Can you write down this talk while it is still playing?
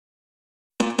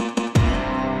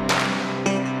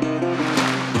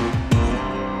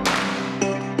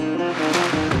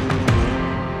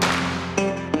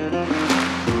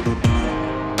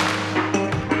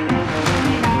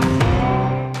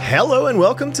Hello and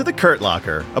welcome to The Kurt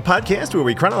Locker, a podcast where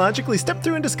we chronologically step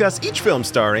through and discuss each film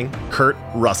starring Kurt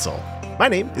Russell. My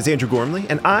name is Andrew Gormley,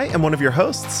 and I am one of your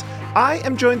hosts. I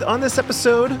am joined on this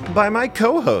episode by my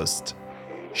co-host.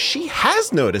 She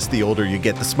has noticed the older you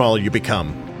get, the smaller you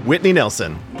become. Whitney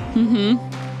Nelson.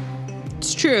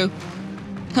 It's true.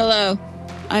 Hello,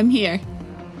 I'm here.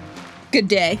 Good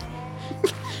day.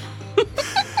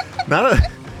 Not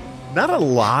a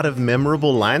lot of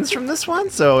memorable lines from this one,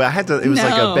 so I had to. It was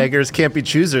like a beggars can't be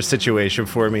choosers situation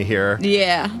for me here.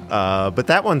 Yeah. But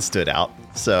that one stood out.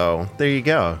 So there you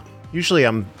go. Usually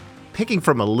I'm picking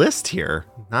from a list here.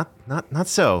 Not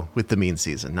so with the mean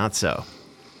season. Not so.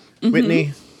 Mm-hmm.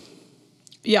 Whitney.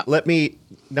 Yeah. Let me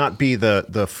not be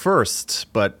the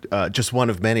first, but just one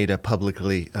of many to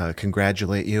publicly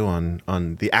congratulate you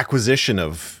on the acquisition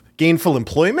of gainful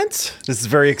employment. This is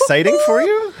very exciting for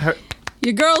you.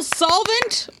 Your girl's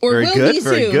solvent or very will good, be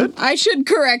very soon. Good. I should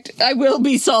correct. I will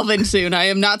be solvent soon. I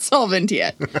am not solvent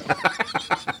yet.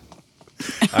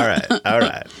 All right.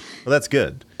 Well, that's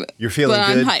good. You're feeling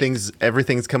good. Hyped.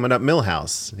 Everything's coming up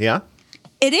Millhouse. Yeah?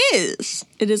 It is.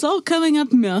 It is all coming up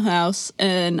Millhouse,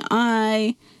 and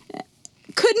I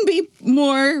couldn't be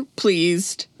more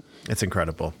pleased. It's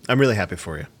incredible. I'm really happy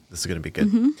for you. This is going to be good.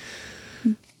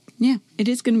 Mm-hmm. Yeah, it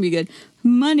is going to be good.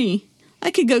 Money. I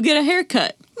could go get a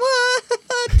haircut.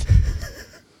 What?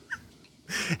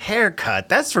 Haircut?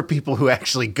 That's for people who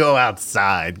actually go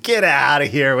outside. Get out of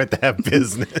here with that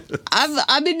business.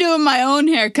 I've been doing my own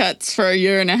haircuts for a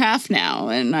year and a half now,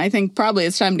 and I think probably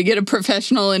it's time to get a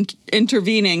professional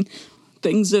intervening.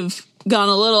 Things have gone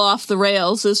a little off the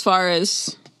rails as far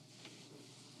as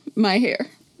my hair.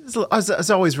 There's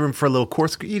always room for a little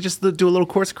course. You just do a little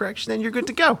course correction, and you're good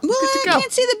to go. Well, I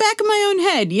can't see the back of my own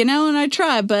head, and I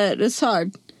try, but it's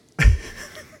hard.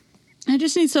 I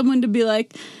just need someone to be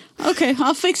like, okay,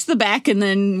 I'll fix the back, and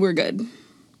then we're good.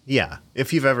 Yeah.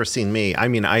 If you've ever seen me, I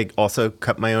mean, I also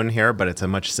cut my own hair, but it's a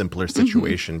much simpler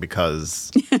situation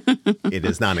because it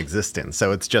is non-existent.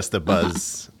 So it's just a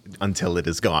buzz until it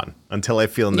is gone, until I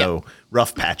feel no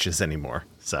rough patches anymore.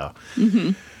 So,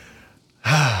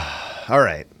 all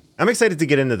right. I'm excited to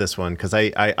get into this one because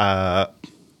I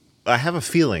have a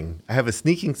feeling, I have a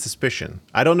sneaking suspicion.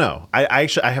 I don't know. I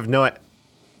have no.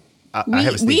 I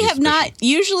have a sneaking suspicion. Not.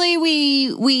 Usually,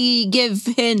 we give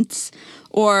hints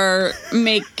or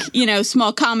make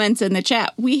small comments in the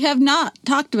chat. We have not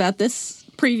talked about this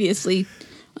previously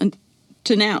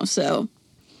to now. So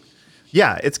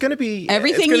yeah, it's going to be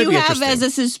everything you have as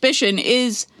a suspicion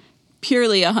is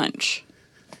purely a hunch.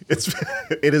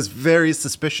 It is very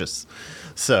suspicious.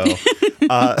 So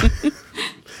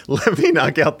let me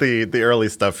knock out the early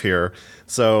stuff here.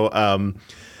 So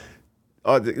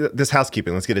this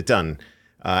housekeeping, let's get it done.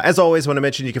 As always, I want to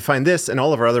mention you can find this and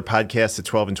all of our other podcasts at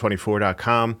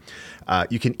 12and24.com.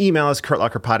 You can email us,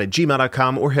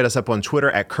 kurtlockerpod@gmail.com, or hit us up on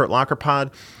Twitter at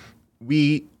kurtlockerpod.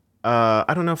 We,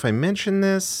 I don't know if I mentioned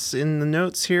this in the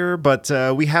notes here, but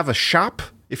we have a shop.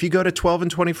 If you go to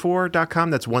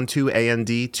 12and24.com, that's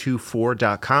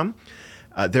 12and24.com,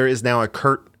 there is now a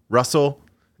Kurt Russell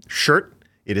shirt.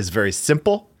 It is very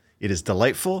simple. It is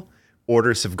delightful.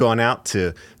 Orders have gone out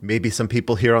to maybe some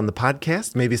people here on the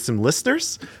podcast, maybe some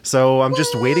listeners. So I'm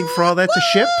just waiting for all that to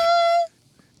ship.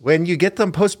 When you get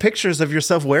them, post pictures of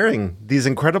yourself wearing these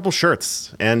incredible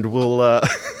shirts, and we'll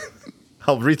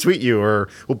I'll retweet you, or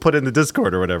we'll put it in the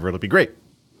Discord or whatever. It'll be great.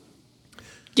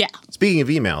 Yeah. Speaking of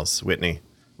emails, Whitney,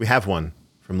 we have one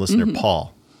from listener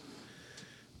Paul.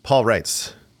 Paul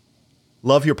writes,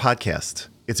 "Love your podcast.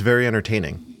 It's very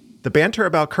entertaining. The banter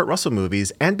about Kurt Russell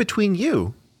movies and between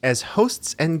you as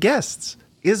hosts and guests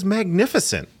is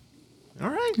magnificent." All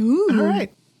right. Ooh. All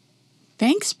right.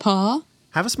 Thanks, Paul.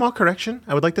 Have a small correction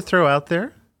I would like to throw out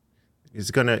there. He's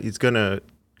gonna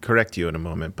correct you in a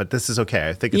moment, but this is okay.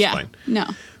 I think it's fine. No.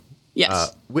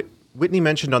 Yes. Whitney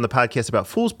mentioned on the podcast about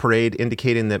Fool's Parade,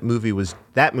 indicating that movie was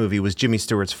Jimmy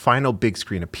Stewart's final big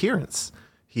screen appearance.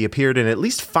 He appeared in at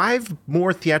least 5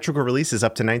 more theatrical releases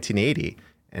up to 1980.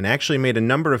 And actually made a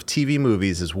number of TV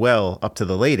movies as well up to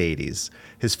the late 80s.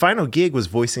 His final gig was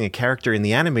voicing a character in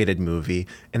the animated movie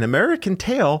An American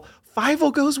Tail,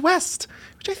 Fievel Goes West,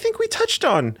 which I think we touched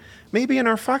on maybe in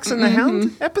our Fox and the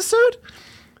Hound episode.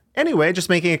 Anyway, just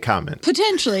making a comment.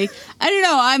 Potentially. I don't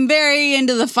know. I'm very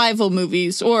into the Fievel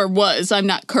movies, or was. I'm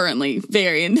not currently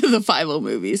very into the Fievel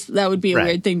movies. That would be a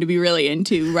weird thing to be really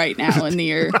into right now in the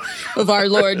year of our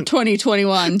Lord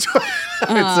 2021.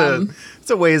 It's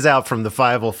a ways out from the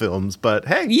Fievel films, but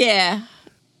hey. Yeah.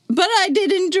 But I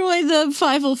did enjoy the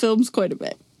Fievel films quite a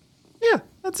bit. Yeah,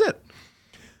 that's it.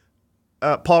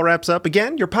 Paul wraps up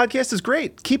again. Your podcast is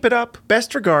great. Keep it up.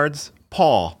 Best regards,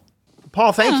 Paul.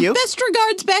 Paul, thank you. Best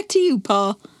regards back to you,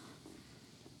 Paul.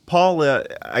 Paul,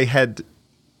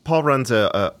 Paul runs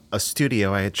a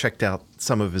studio. I had checked out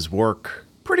some of his work.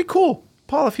 Pretty cool.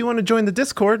 Paul, if you want to join the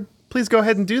Discord, please go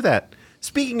ahead and do that.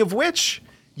 Speaking of which,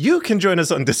 you can join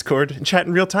us on Discord and chat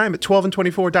in real time at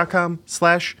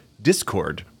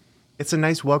 12and24.com/Discord. It's a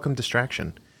nice welcome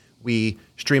distraction. We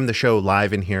stream the show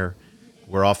live in here.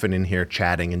 We're often in here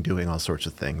chatting and doing all sorts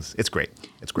of things. It's great.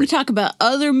 It's great. We talk about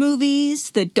other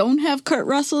movies that don't have Kurt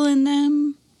Russell in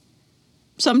them.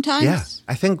 Sometimes. Yeah,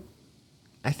 I think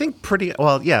pretty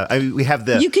well. Yeah, we have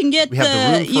the. You can get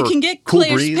Cool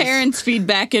Claire's Breeze. parents'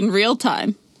 feedback in real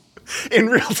time. In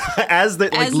real time, as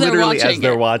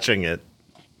they're watching it.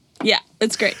 Yeah,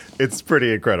 it's great. It's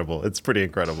pretty incredible.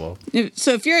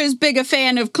 So if you're as big a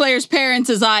fan of Claire's parents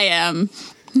as I am,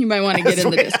 you might want to get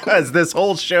in the Discord. As this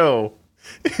whole show.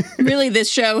 Really, this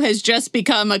show has just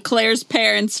become a Claire's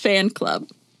parents fan club.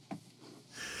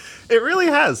 It really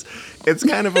has. It's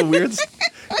kind of a weird.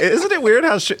 Isn't it weird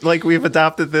how we've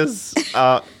adopted this?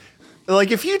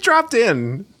 If you dropped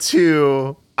in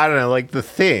to, I don't know, like The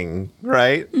Thing,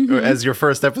 right, as your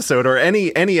first episode, or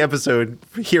any episode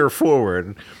here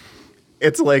forward,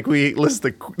 it's like we list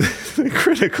the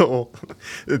critical,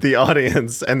 the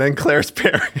audience, and then Claire's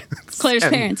parents. Claire's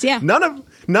parents, yeah.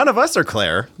 None of us are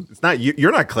Claire. It's not you.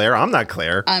 You're not Claire. I'm not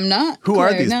Claire. I'm not. Who Claire,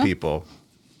 are these people?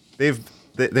 They've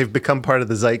become part of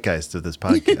the zeitgeist of this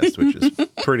podcast, which is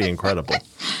pretty incredible.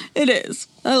 It is.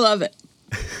 I love it.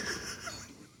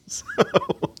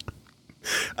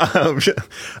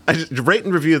 Rate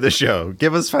and review the show.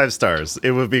 Give us 5 stars. It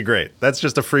would be great. That's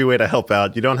just a free way to help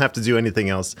out. You don't have to do anything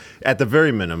else. At the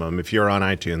very minimum, if you're on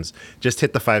iTunes, just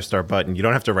hit the 5-star button. You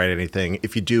don't have to write anything.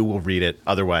 If you do, we'll read it.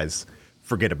 Otherwise,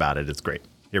 forget about it. It's great.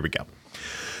 Here we go.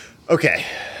 Okay.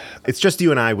 It's just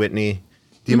you and I, Whitney.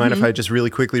 Do you mind if I just really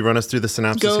quickly run us through the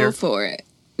synopsis here? Go for it.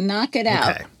 Knock it out.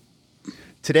 Okay.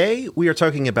 Today, we are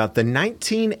talking about the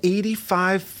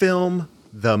 1985 film,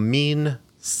 The Mean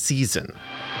Season.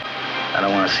 I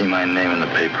don't want to see my name in the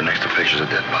paper next to pictures of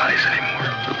dead bodies anymore.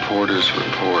 Reporters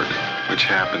report, which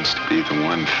happens to be the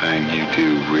one thing you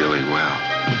do really well.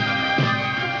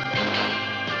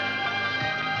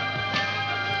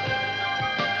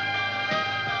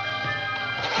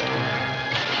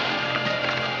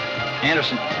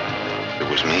 Anderson. It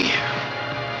was me.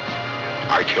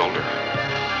 I killed her.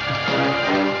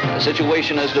 A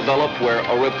situation has developed where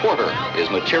a reporter is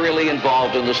materially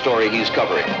involved in the story he's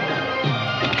covering.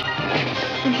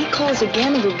 When he calls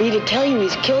again, it'll be to tell you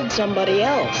he's killed somebody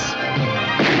else.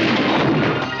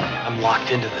 I'm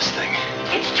locked into this thing.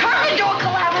 It's turned into a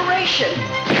collaboration.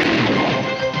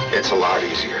 It's a lot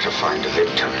easier to find a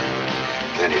victim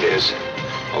than it is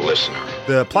a listener.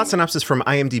 The plot synopsis from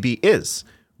IMDb is,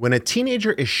 when a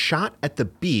teenager is shot at the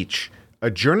beach,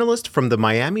 a journalist from the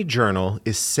Miami Journal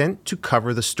is sent to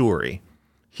cover the story.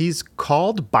 He's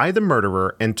called by the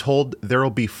murderer and told there will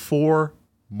be 4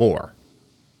 more.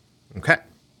 Okay.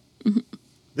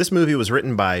 This movie was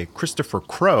written by Christopher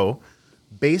Crowe,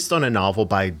 based on a novel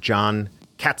by John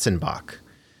Katzenbach.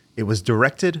 It was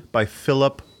directed by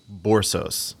Philip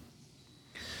Borsos.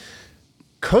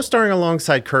 Co-starring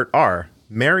alongside Kurt are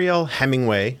Mariel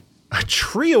Hemingway, a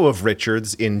trio of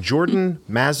Richards in Jordan,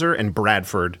 Mazur, and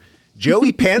Bradford,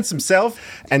 Joey Pants himself,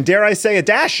 and dare I say a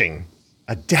dashing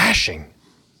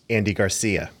Andy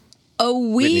Garcia. A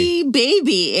wee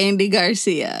baby Andy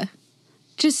Garcia.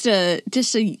 Just a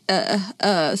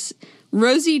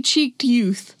rosy-cheeked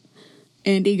youth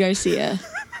Andy Garcia.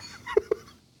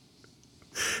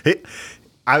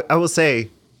 I will say,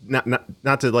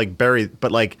 not to like bury,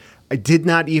 but like I did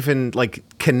not even like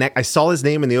connect. I saw his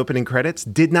name in the opening credits,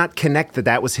 did not connect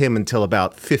that was him until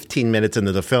about 15 minutes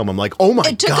into the film. I'm like, oh my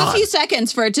God. It took a few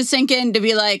seconds for it to sink in to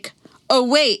be like, oh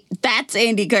wait, that's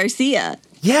Andy Garcia.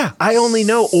 Yeah, I only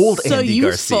know old So Andy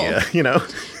youthful. Garcia, you know?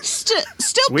 Still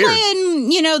weird. playing,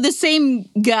 the same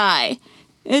guy.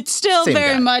 It's still Same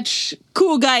very guy. much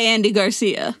cool guy Andy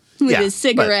Garcia with Yeah, his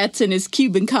cigarettes and his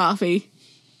Cuban coffee.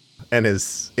 And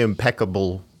his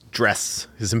impeccable dress,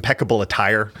 his impeccable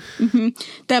attire.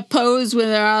 That pose when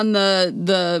they're on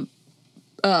the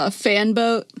fan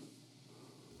boat.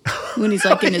 When he's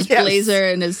like in his Yes. blazer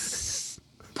and his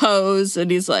pose and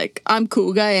he's like, I'm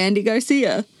cool guy Andy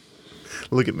Garcia.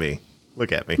 Look at me.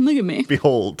 Look at me. Look at me.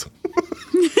 Behold.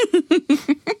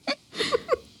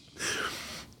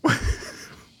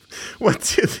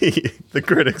 What do the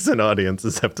critics and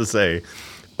audiences have to say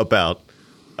about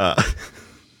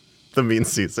The Mean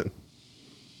Season?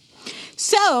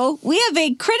 So we have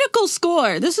a critical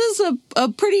score. This is a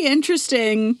pretty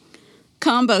interesting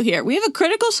combo here. We have a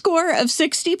critical score of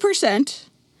 60%.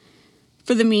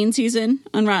 for The Mean Season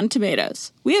on Rotten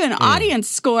Tomatoes. We have an audience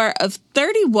score of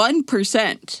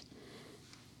 31%.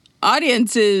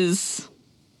 Audiences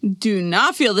do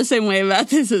not feel the same way about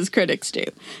this as critics do.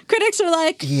 Critics are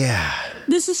like, Yeah.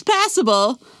 this is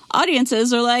passable.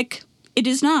 Audiences are like, it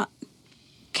is not.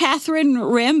 Catherine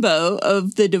Rambo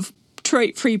of the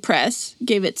Detroit Free Press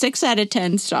gave it 6 out of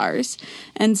 10 stars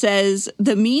and says,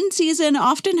 The Mean Season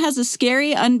often has a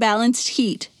scary, unbalanced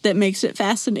heat that makes it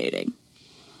fascinating.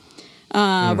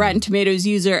 Rotten Tomatoes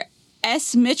user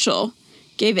S. Mitchell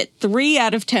gave it 3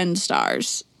 out of 10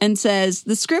 stars and says,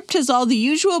 the script has all the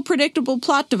usual predictable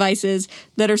plot devices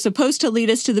that are supposed to lead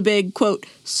us to the big, quote,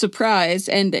 surprise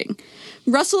ending.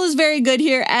 Russell is very good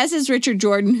here, as is Richard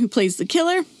Jordan, who plays the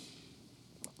killer.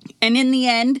 And in the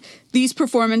end, these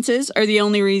performances are the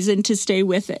only reason to stay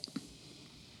with it.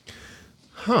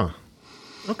 Huh.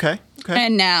 Okay.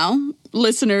 And now,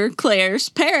 listener Claire's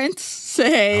parents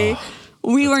say,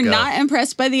 we were go. not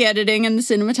impressed by the editing and the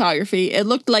cinematography. It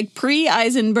looked like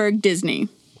pre-Eisenberg Disney.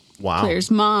 Wow. Claire's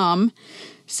mom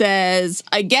says,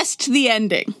 I guessed the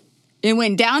ending. It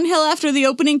went downhill after the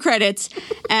opening credits,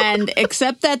 and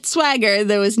except that swagger,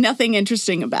 there was nothing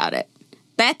interesting about it.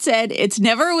 That said, it's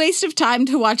never a waste of time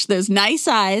to watch those nice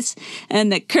eyes,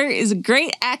 and that Kurt is a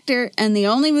great actor, and the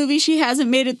only movie she hasn't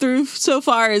made it through so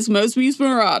far is Mosby's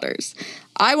Marauders.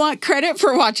 I want credit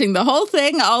for watching the whole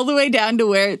thing all the way down to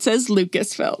where it says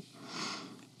Lucasfilm.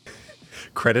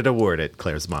 Credit awarded,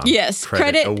 Claire's mom. Yes,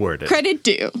 credit awarded. Credit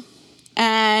due.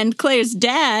 And Claire's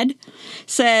dad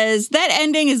says that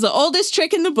ending is the oldest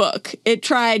trick in the book. It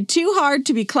tried too hard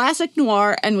to be classic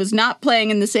noir and was not playing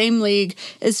in the same league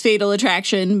as Fatal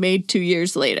Attraction, made 2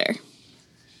 years later.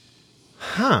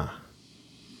 Huh.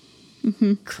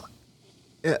 Mm-hmm.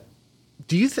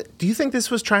 Do you think this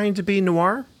was trying to be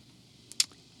noir?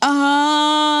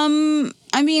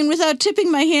 I mean, without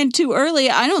tipping my hand too early,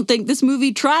 I don't think this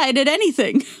movie tried at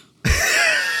anything.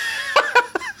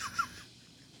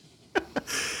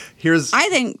 I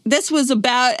think this was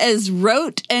about as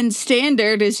rote and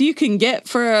standard as you can get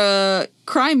for a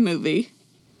crime movie.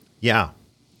 Yeah.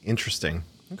 Interesting.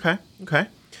 Okay.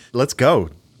 Let's go.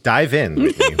 Dive in,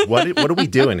 Whitney. What are we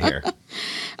doing here? It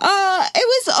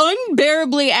was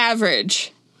unbearably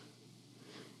average.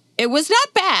 It was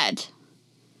not bad.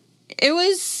 It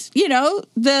was,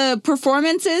 the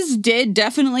performances did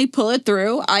definitely pull it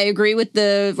through. I agree with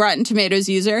the Rotten Tomatoes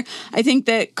user. I think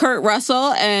that Kurt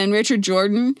Russell and Richard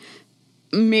Jordan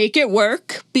make it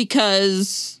work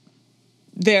because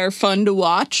they're fun to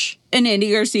watch. And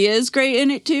Andy Garcia is great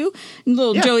in it too. And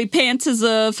little Joey Pants is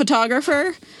a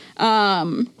photographer.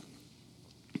 But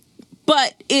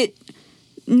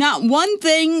not one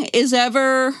thing is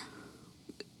ever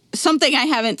something I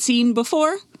haven't seen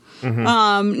before.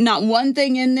 Mm-hmm. Not one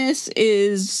thing in this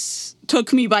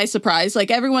took me by surprise. Like,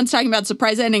 everyone's talking about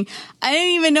surprise ending. I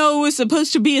didn't even know it was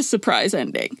supposed to be a surprise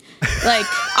ending. Like,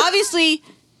 obviously,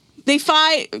 they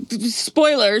find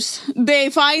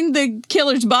the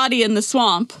killer's body in the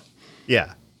swamp.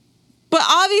 Yeah. But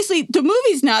obviously, the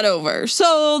movie's not over,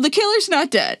 so the killer's not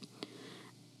dead.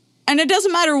 And it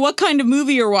doesn't matter what kind of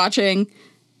movie you're watching,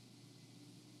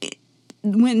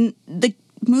 when the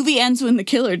movie ends when the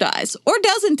killer dies or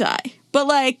doesn't die. But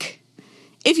like,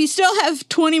 if you still have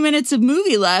 20 minutes of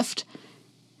movie left,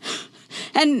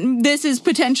 and this is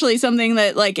potentially something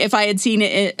that, like, if I had seen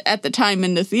it at the time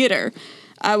in the theater,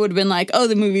 I would have been like, oh,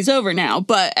 the movie's over now.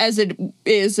 But as it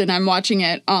is, and I'm watching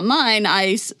it online,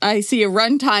 I see a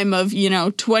runtime of,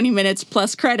 20 minutes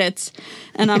plus credits,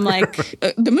 and I'm like,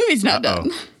 the movie's not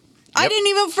done. Yep. I didn't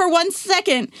even for 1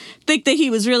 second think that he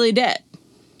was really dead.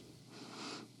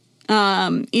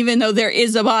 Even though there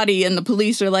is a body and the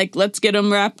police are like, let's get him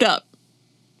wrapped up.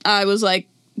 I was like,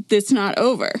 this not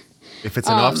over. If it's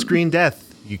an off-screen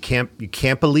death, you can't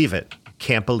believe it.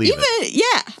 Can't believe it.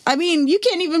 Yeah. I mean, you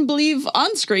can't even believe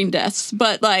on-screen deaths,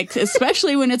 but like,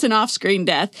 especially when it's an off-screen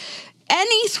death.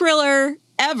 Any thriller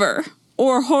ever,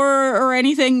 or horror or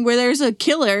anything where there's a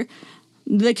killer,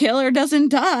 the killer doesn't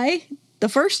die the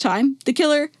first time. The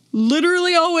killer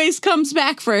literally always comes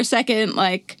back for a second,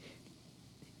 like,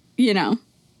 Yeah.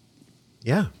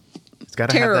 It's got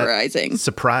to have terrorizing.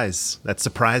 that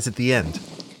surprise at the end.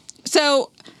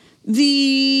 So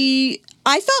I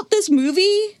felt this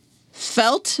movie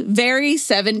felt very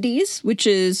 70s, which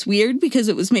is weird because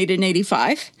it was made in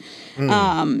 85.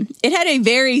 It had a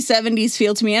very 70s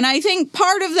feel to me. And I think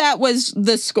part of that was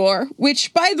the score,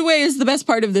 which, by the way, is the best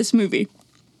part of this movie.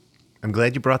 I'm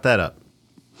glad you brought that up.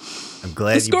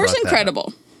 The score's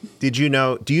incredible. Do you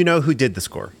know who did the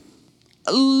score?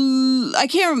 I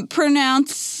can't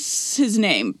pronounce his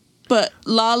name, but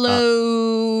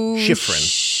Lalo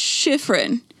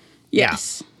Schifrin.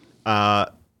 Yes.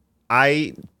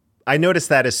 I noticed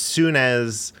that as soon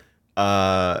as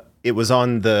it was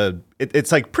on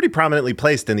it's like pretty prominently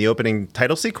placed in the opening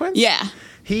title sequence. Yeah.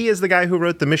 He is the guy who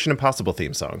wrote the Mission Impossible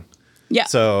theme song. Yeah.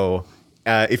 So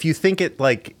if you think it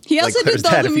like he also like did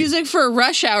all the music for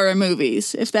Rush Hour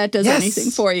movies, if that does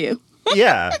anything for you.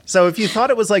 Yeah. So if you thought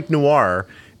it was like noir,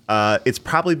 it's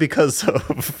probably because of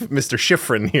Mr.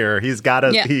 Schifrin here.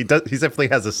 He definitely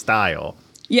has a style.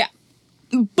 Yeah.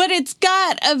 But it's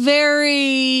got a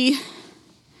very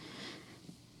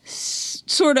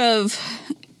sort of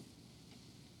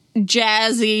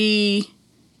jazzy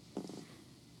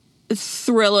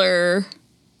thriller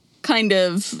kind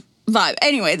of vibe.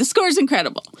 Anyway, the score is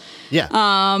incredible. Yeah.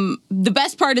 The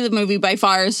best part of the movie by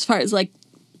far, as far as like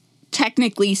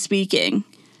technically speaking.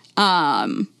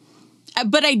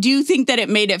 But I do think that it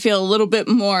made it feel a little bit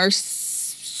more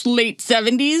late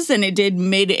 70s than it did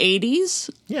mid 80s.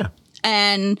 Yeah.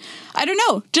 And I don't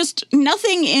know, just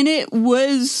nothing in it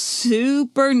was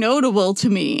super notable to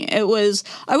me. I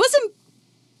wasn't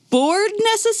bored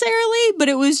necessarily, but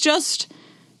it was just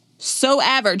so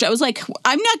average. I was like,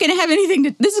 I'm not going to have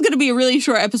anything this is going to be a really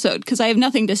short episode because I have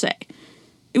nothing to say.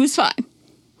 It was fine.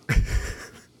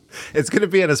 It's going to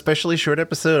be an especially short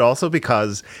episode also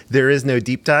because there is no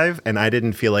deep dive and I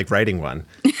didn't feel like writing one.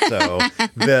 So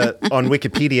on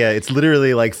Wikipedia, it's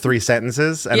literally like 3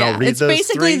 sentences and I'll read those 3. It's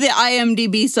basically the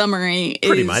IMDb summary.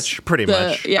 Pretty much.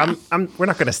 Yeah. We're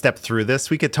not going to step through this.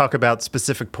 We could talk about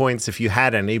specific points if you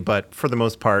had any, but for the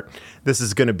most part, this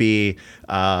is going to be,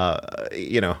 over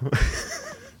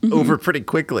pretty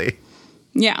quickly.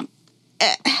 Yeah.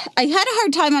 I had a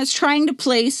hard time. I was trying to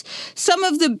place some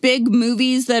of the big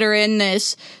movies that are in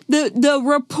this. The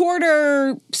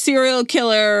reporter serial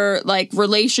killer like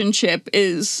relationship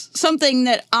is something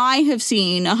that I have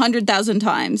seen 100,000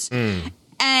 times.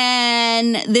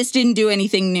 And this didn't do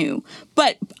anything new.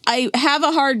 But I have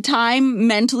a hard time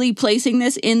mentally placing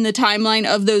this in the timeline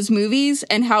of those movies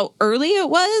and how early it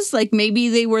was. Like maybe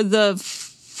they were the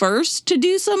first to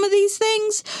do some of these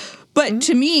things. But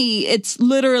to me, it's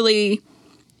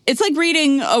like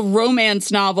reading a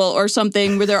romance novel or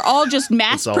something where they're all just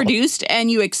mass produced and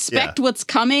you expect what's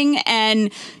coming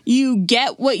and you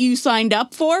get what you signed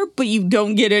up for, but you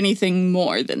don't get anything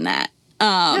more than that.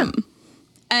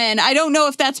 And I don't know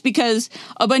if that's because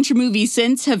a bunch of movies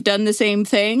since have done the same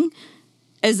thing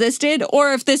as this did,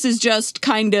 or if this is just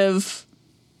kind of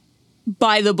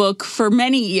by the book for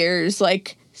many years,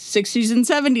 like 60s and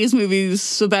 70s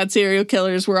movies about serial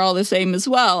killers were all the same as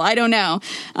well. I don't know.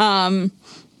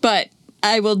 But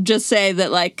I will just say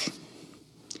that, like,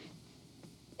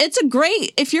 it's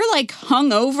if you're, like,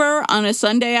 hungover on a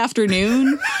Sunday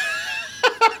afternoon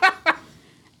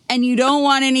and you don't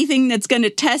want anything that's going to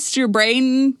test your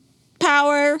brain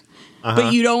power,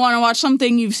 but you don't want to watch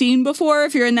something you've seen before,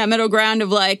 if you're in that middle ground of,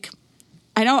 like,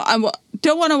 I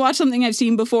don't want to watch something I've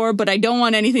seen before, but I don't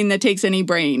want anything that takes any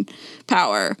brain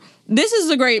power. This is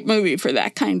a great movie for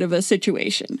that kind of a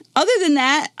situation. Other than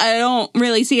that, I don't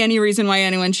really see any reason why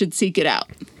anyone should seek it out.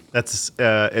 That's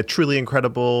a truly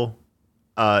incredible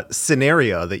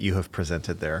scenario that you have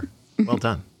presented there. Well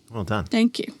done. Well done.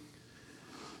 Thank you.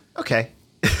 Okay.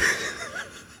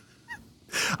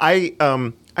 I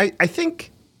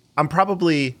think I'm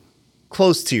probably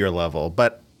close to your level,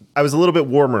 but I was a little bit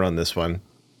warmer on this one.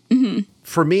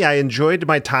 For me, I enjoyed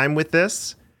my time with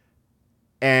this,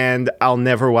 and I'll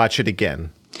never watch it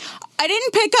again. I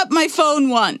didn't pick up my phone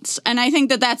once, and I think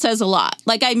that says a lot.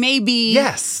 Like, I may be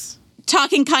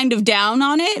talking kind of down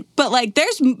on it, but, like,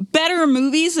 there's better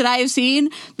movies that I have seen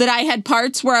that I had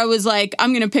parts where I was like,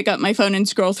 I'm going to pick up my phone and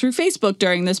scroll through Facebook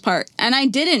during this part. And I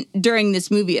didn't during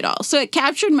this movie at all. So it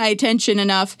captured my attention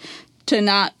enough to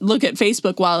not look at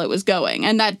Facebook while it was going.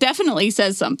 And that definitely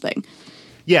says something.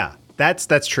 Yeah,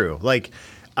 that's true. Like,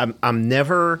 I'm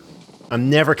never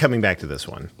coming back to this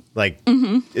one. Like,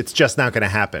 it's just not going to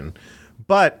happen.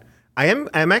 But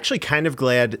I'm actually kind of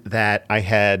glad that I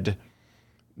had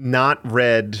not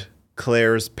read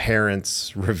Claire's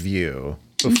parents' review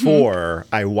before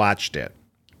I watched it.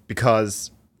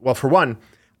 Because, well, for one,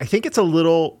 I think it's a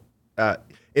little,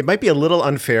 it might be a little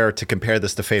unfair to compare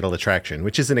this to Fatal Attraction,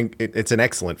 which is it's an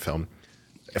excellent film,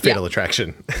 Fatal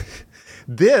Attraction.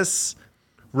 This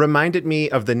reminded me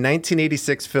of the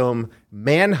 1986 film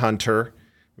Manhunter,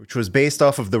 which was based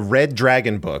off of the Red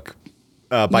Dragon book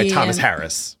by Thomas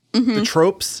Harris. The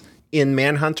tropes in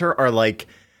Manhunter are like,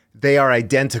 they are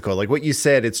identical. Like what you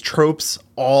said, it's tropes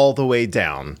all the way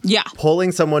down. Yeah.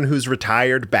 Pulling someone who's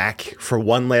retired back for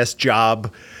one last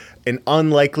job, an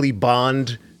unlikely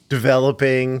bond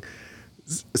developing,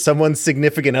 someone's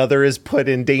significant other is put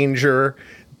in danger,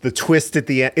 the twist at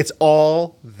the end. It's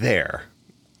all there.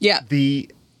 Yeah. The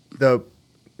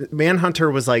Manhunter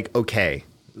was like, okay,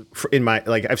 in my,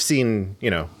 like, I've seen, you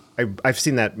know, I've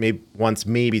seen that maybe once,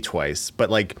 maybe twice, but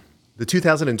like the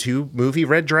 2002 movie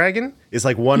Red Dragon is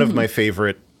like one of my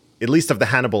favorite, at least of the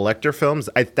Hannibal Lecter films.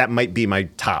 That might be my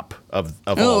top of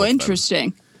all of them. Oh,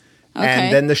 interesting. Okay.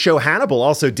 And then the show Hannibal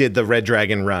also did the Red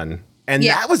Dragon run. And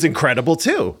that was incredible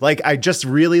too. Like, I just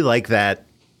really like that.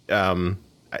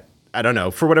 I don't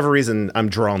know. For whatever reason, I'm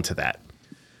drawn to that.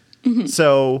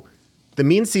 So the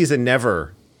Mean Season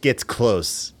never gets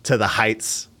close to the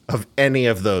heights of any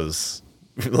of those.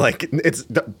 Like,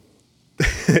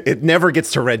 it never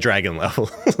gets to Red Dragon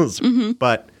levels.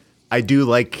 But I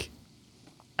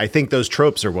think those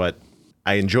tropes are what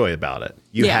I enjoy about it.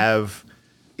 You have,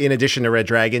 in addition to Red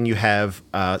Dragon, you have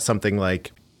something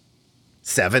like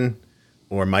Seven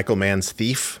or Michael Mann's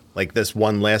Thief, like this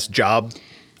one last job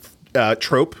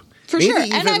trope. For Maybe sure.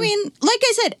 even, And I mean, like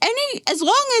I said, as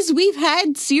long as we've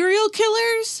had serial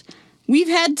killers, we've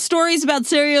had stories about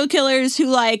serial killers who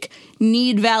like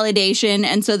need validation,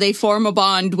 and so they form a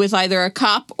bond with either a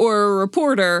cop or a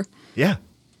reporter. Yeah.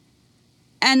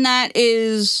 And that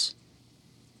is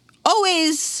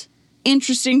always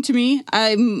interesting to me.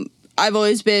 I've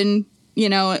always been, you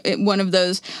know, one of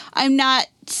those. I'm not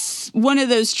one of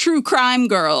those true crime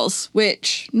girls,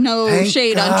 which no Thank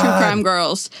shade God. on true crime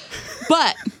girls,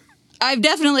 but I've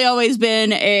definitely always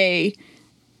been a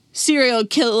serial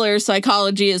killer.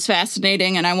 Psychology is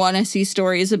fascinating, and I want to see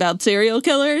stories about serial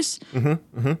killers.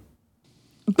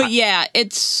 But yeah,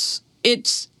 it's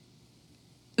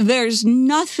there's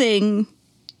nothing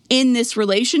in this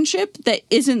relationship that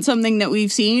isn't something that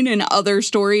we've seen in other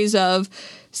stories of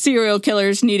serial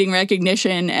killers needing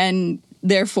recognition and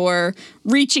therefore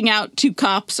reaching out to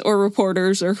cops or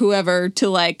reporters or whoever to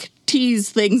like tease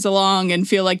things along and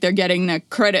feel like they're getting the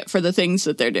credit for the things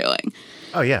that they're doing.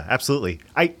 Oh, yeah, absolutely.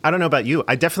 I don't know about you.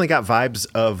 I definitely got vibes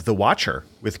of The Watcher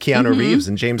with Keanu Reeves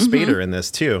and James Spader in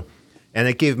this, too. And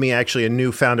it gave me actually a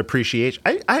newfound appreciation.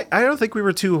 I don't think we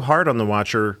were too hard on The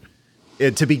Watcher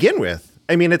to begin with.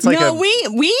 I mean, it's like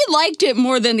we liked it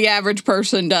more than the average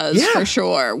person does, for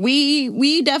sure.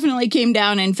 We definitely came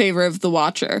down in favor of The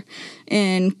Watcher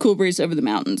in Cool Breeze Over the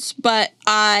Mountains. But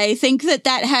I think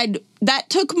that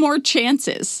took more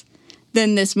chances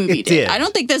than this movie did. I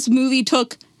don't think this movie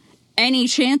took any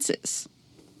chances.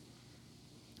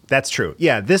 That's true.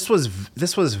 Yeah, this was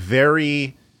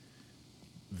very,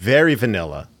 very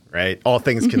vanilla, right? All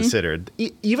things considered.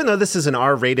 Even though this is an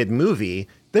R-rated movie,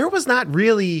 there was not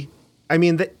really... I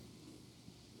mean,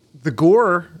 the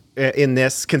gore in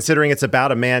this, considering it's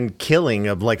about a man killing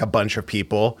of like a bunch of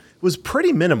people, was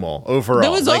pretty minimal overall. There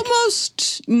was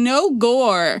almost no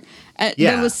gore.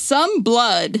 There was some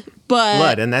blood,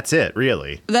 but and that's it,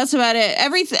 really. That's about it.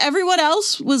 Everyone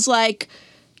else was like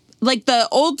the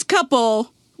old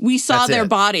couple. We saw their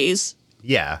bodies.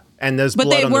 Yeah, and there's but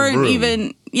blood they on the weren't room.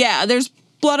 even. Yeah, there's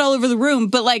blood all over the room,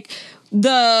 but like.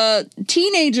 The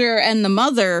teenager and the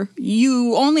mother,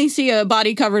 you only see a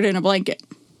body covered in a blanket.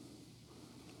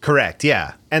 Correct,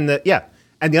 yeah. And the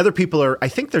other people are, I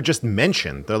think they're just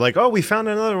mentioned. They're like, oh, we found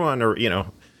another one, or, you know,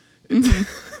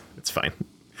 it's fine.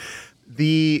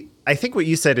 I think what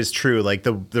you said is true. Like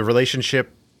the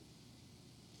relationship,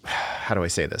 how do I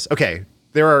say this? Okay,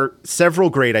 there are several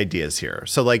great ideas here.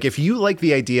 So like, if you like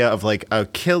the idea of like a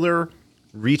killer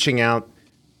reaching out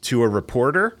to a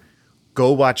reporter,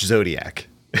 go watch Zodiac,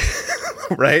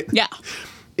 right? Yeah.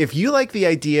 If you like the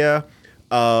idea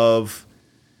of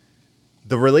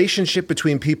the relationship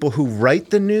between people who write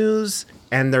the news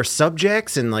and their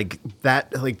subjects and like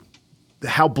that, like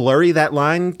how blurry that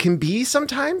line can be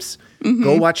sometimes,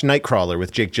 go watch Nightcrawler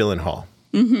with Jake Gyllenhaal.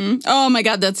 Oh my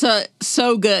God, that's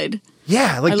so good.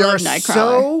 Yeah, like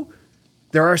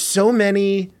there are so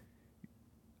many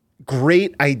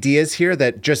great ideas here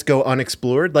that just go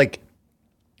unexplored. Like,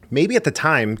 maybe at the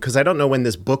time, because I don't know when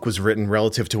this book was written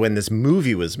relative to when this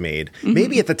movie was made.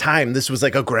 Maybe at the time this was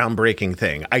like a groundbreaking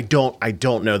thing. I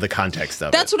don't know the context of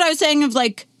it. That's what I was saying of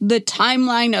like the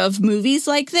timeline of movies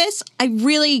like this. I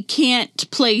really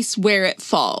can't place where it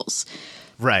falls.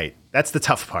 Right. That's the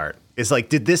tough part. Is like,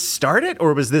 did this start it,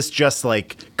 or was this just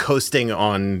like coasting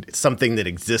on something that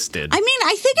existed? I mean,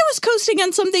 I think it was coasting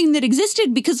on something that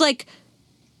existed because like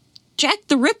Jack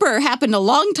the Ripper happened a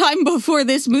long time before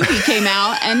this movie came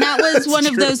out, and that was one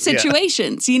of those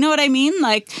situations. Yeah. You know what I mean?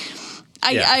 Like,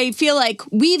 I feel like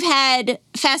we've had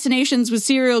fascinations with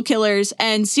serial killers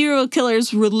and serial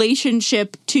killers'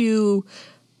 relationship to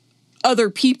other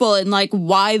people and like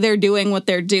why they're doing what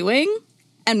they're doing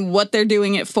and what they're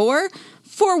doing it for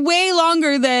for way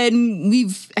longer than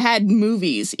we've had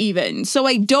movies even. So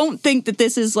I don't think that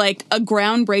this is like a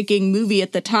groundbreaking movie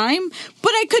at the time,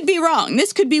 but I could be wrong.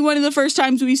 This could be one of the first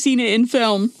times we've seen it in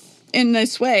film in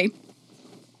this way.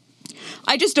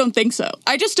 I just don't think so.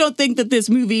 I just don't think that this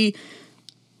movie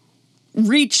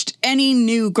reached any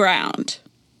new ground.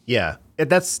 Yeah,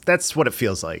 that's what it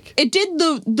feels like. It did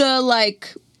the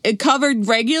like, it covered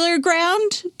regular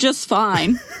ground just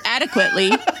fine,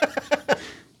 adequately.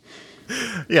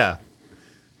 Yeah.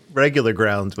 Regular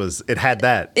ground was, it had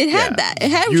that. It had that. It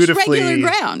had regular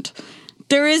ground.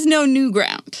 There is no new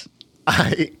ground.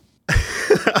 I'm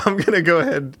going to go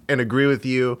ahead and agree with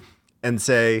you and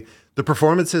say the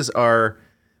performances are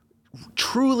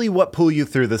truly what pull you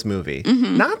through this movie.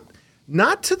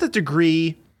 Not to the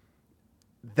degree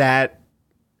that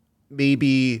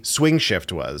maybe Swing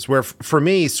Shift was, where for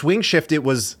me, Swing Shift, it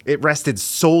rested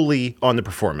solely on the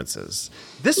performances.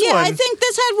 This one, I think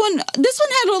this one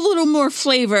had a little more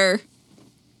flavor.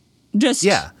 Just,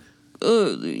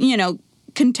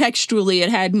 contextually, it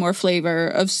had more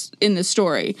flavor in the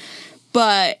story.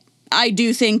 But I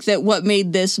do think that what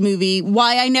made this movie,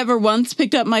 why I never once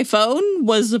picked up my phone,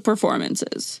 was the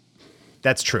performances.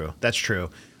 That's true. That's true.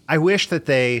 I wish that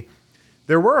there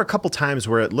were a couple times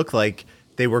where it looked like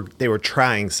they were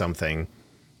trying something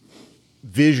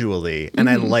visually, and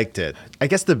I liked it. I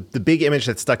guess the big image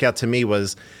that stuck out to me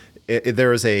was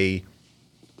the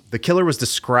killer was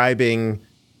describing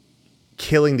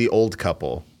killing the old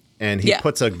couple, and he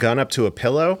puts a gun up to a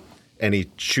pillow and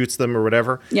he shoots them or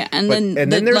whatever. Yeah, and then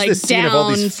there's like this scene of all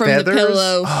these from feathers. The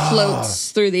pillow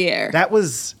floats through the air. That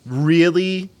was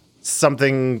really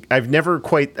something I've never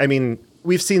quite. I mean,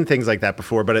 we've seen things like that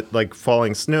before, but it, like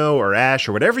falling snow or ash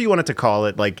or whatever you wanted to call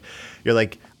it, like you're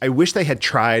like, I wish they had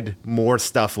tried more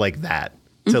stuff like that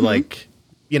to like,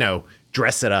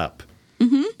 dress it up.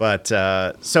 But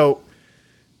so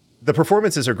the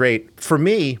performances are great. For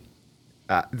me,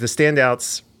 the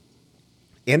standouts,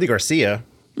 Andy Garcia,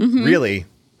 really,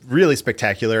 really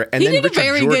spectacular. And he then did Richard a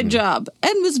very Jordan. good job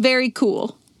and was very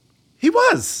cool. He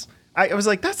was. I was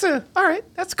like, all right,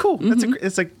 that's cool.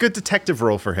 It's a good detective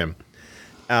role for him.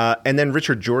 And then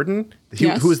Richard Jordan,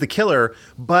 who was the killer,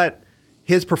 but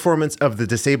his performance of the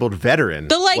disabled veteran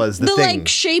was the thing. Like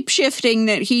shape-shifting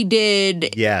that he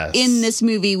did in this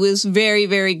movie was very,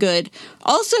 very good.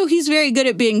 Also, he's very good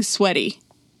at being sweaty.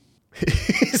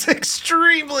 He's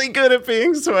extremely good at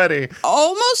being sweaty.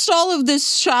 Almost all of the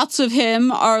shots of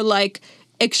him are like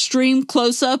extreme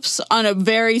close-ups on a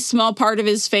very small part of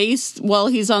his face while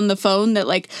he's on the phone that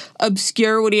like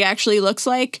obscure what he actually looks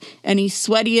like, and he's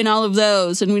sweaty in all of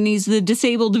those. And when he's the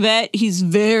disabled vet, he's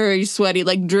very sweaty,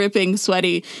 like dripping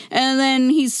sweaty. And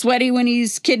then he's sweaty when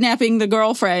he's kidnapping the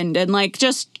girlfriend, and like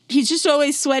he's just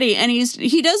always sweaty, and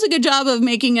he does a good job of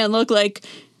making it look like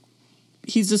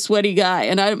he's a sweaty guy.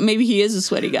 And maybe he is a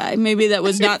sweaty guy. Maybe that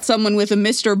was not someone with a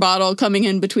Mr. bottle coming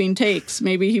in between takes.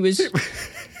 Maybe he was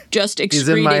just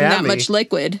excreting that much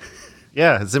liquid.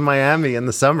 Yeah, it's in Miami in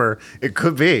the summer. It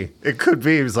could be.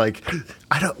 He was like,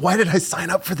 why did I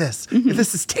sign up for this?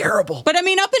 This is terrible. But I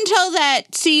mean, up until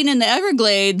that scene in the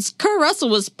Everglades, Kurt Russell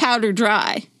was powder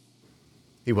dry.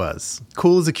 He was.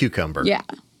 Cool as a cucumber. Yeah.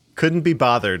 Couldn't be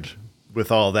bothered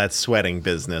with all that sweating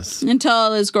business.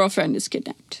 Until his girlfriend is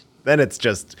kidnapped. Then it's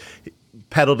just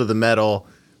pedal to the metal,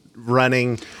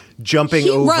 running, jumping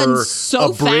over a bridge. He runs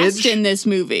so fast in this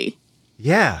movie.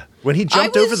 Yeah. When he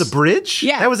jumped over the bridge,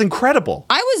 that was incredible.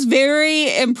 I was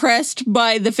very impressed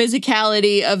by the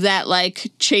physicality of that,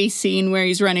 like, chase scene where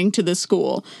he's running to the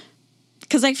school.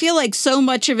 Because I feel like so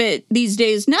much of it these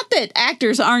days, not that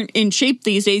actors aren't in shape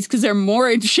these days, because they're more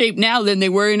in shape now than they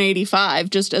were in 85,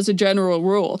 just as a general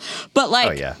rule. But,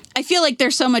 like, I feel like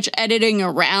there's so much editing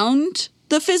around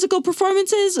the physical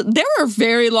performances. There are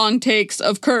very long takes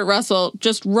of Kurt Russell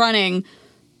just running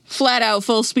flat out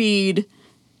full speed,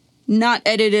 not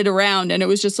edited around, and it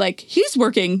was just like, he's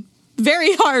working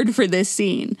very hard for this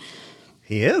scene.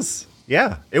 He is.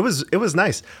 Yeah, it was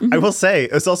nice. I will say,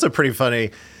 it's also pretty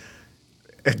funny,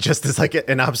 just as like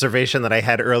an observation that I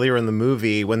had earlier in the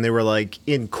movie when they were like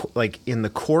in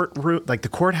the courtroom, like the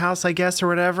courthouse, I guess, or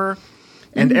whatever.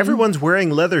 And everyone's wearing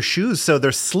leather shoes, so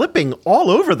they're slipping all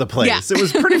over the place. Yeah. It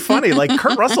was pretty funny. Like,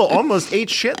 Kurt Russell almost ate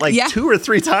shit like 2 or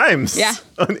 3 times. Yeah.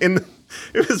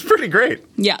 It was pretty great.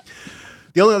 Yeah.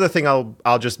 The only other thing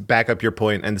I'll just back up your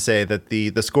point and say that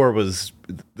the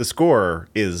score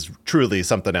is truly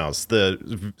something else.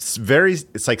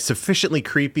 It's like sufficiently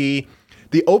creepy.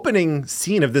 The opening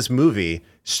scene of this movie,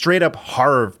 straight up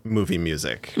horror movie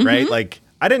music, right? Like,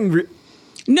 I didn't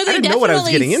know what I was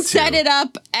getting into. Set it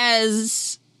up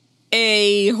as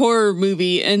a horror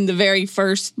movie in the very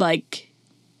first, like,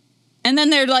 And then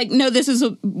they're like, no, this is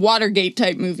a Watergate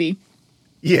type movie.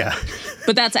 Yeah.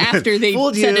 But that's after they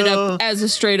Fooled set it you. up as a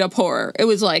straight up horror. It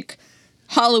was like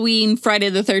Halloween, Friday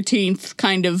the 13th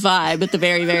kind of vibe at the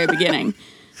very, very beginning.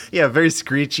 Yeah, very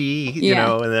screechy, you Yeah.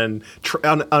 know, and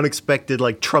then unexpected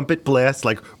like trumpet blast,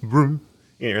 like vroom.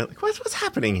 You're like, what's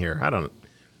happening here? I don't know.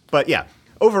 But yeah,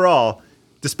 overall,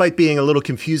 despite being a little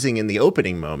confusing in the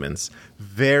opening moments,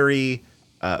 very,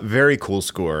 very cool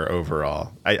score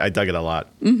overall. I dug it a lot.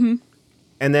 Mm-hmm.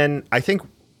 And then I think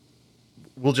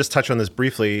we'll just touch on this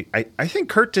briefly. I think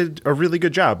Kurt did a really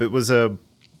good job. It was an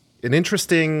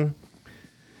interesting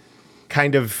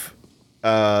kind of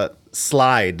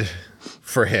slide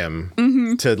for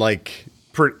him to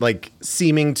like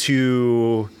seeming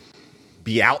to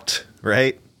be out,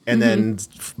 right? And then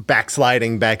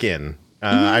backsliding back in.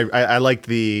 I liked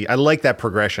that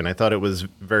progression. I thought it was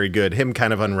very good. Him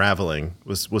kind of unraveling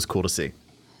was cool to see.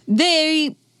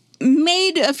 They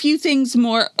made a few things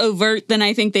more overt than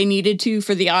I think they needed to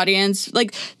for the audience.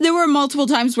 Like, there were multiple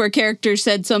times where characters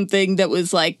said something that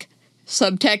was like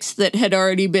subtext that had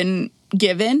already been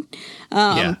given.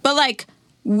 But like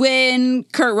when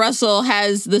Kurt Russell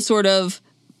has the sort of,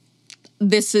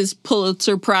 this is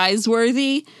Pulitzer Prize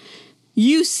worthy,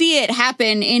 you see it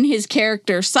happen in his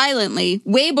character silently,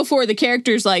 way before the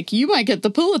character's like, you might get the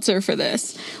Pulitzer for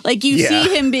this. Like, you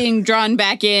see him being drawn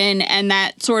back in and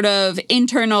that sort of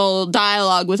internal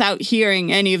dialogue without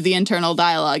hearing any of the internal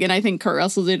dialogue. And I think Kurt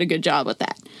Russell did a good job with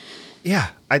that. Yeah,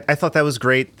 I thought that was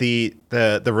great. The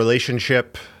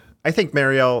relationship. I think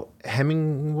Marielle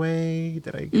Hemingway,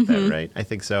 did I get that right? I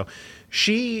think so.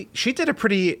 She did a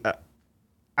pretty.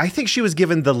 I think she was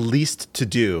given the least to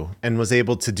do and was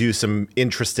able to do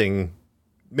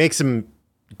make some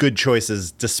good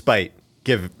choices despite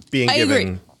being I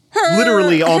given agree.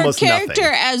 literally almost her character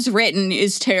nothing. as written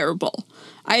is terrible.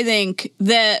 I think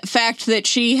the fact that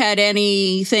she had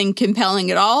anything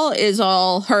compelling at all is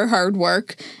all her hard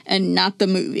work and not the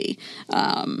movie.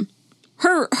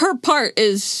 Her part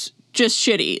is just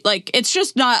shitty. Like, it's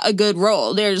just not a good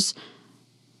role. There's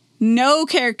no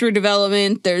character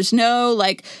development. There's no,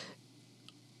 like,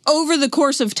 over the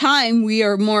course of time, we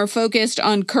are more focused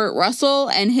on Kurt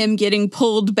Russell and him getting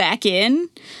pulled back in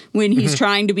when he's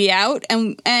trying to be out.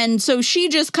 And so she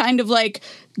just kind of, like,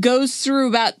 goes through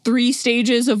about 3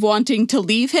 stages of wanting to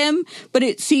leave him, but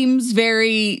it seems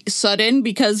very sudden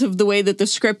because of the way that the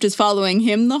script is following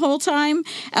him the whole time,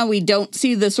 and we don't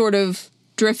see the sort of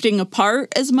drifting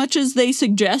apart as much as they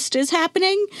suggest is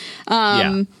happening.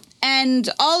 And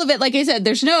all of it, like I said,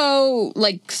 there's no,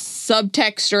 like,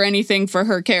 subtext or anything for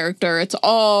her character. It's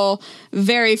all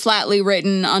very flatly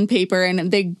written on paper, and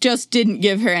they just didn't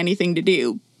give her anything to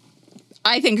do.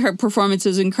 I think her performance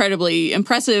is incredibly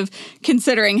impressive,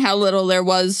 considering how little there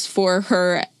was for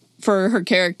her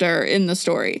character in the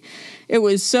story. It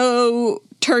was so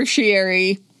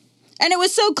tertiary, and it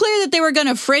was so clear that they were going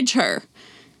to fridge her.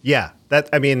 Yeah,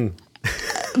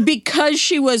 because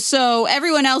she was so,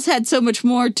 everyone else had so much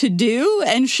more to do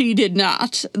and she did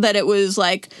not, that it was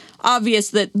like obvious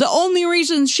that the only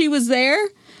reason she was there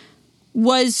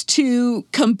was to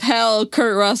compel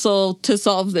Kurt Russell to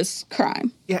solve this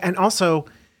crime. Yeah, and also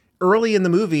early in the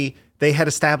movie, they had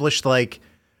established like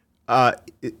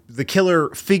the killer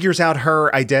figures out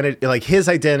her identity, like his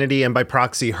identity, and by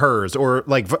proxy hers, or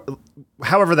like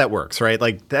however that works, right?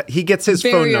 Like that he gets his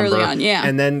phone number, early on, yeah.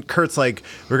 And then Kurt's like,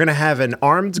 "We're gonna have an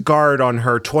armed guard on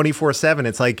her 24/7."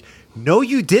 It's like, no,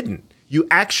 you didn't. You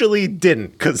actually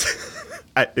didn't, because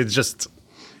it's just.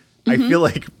 I feel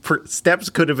like steps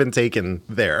could have been taken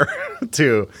there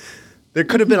too. There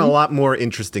could have been a lot more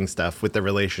interesting stuff with the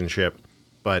relationship,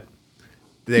 but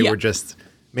they were just,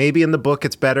 maybe in the book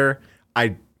it's better.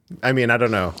 I mean, I don't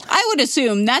know. I would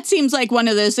assume that seems like one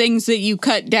of those things that you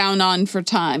cut down on for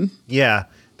time. Yeah,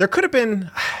 there could have been,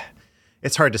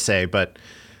 it's hard to say, but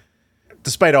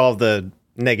despite all of the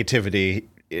negativity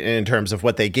in terms of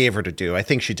what they gave her to do, I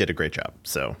think she did a great job.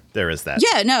 So there is that.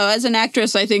 Yeah, no, as an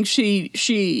actress, I think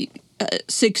she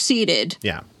succeeded.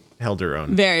 Yeah, held her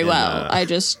own. Very well. I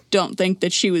just don't think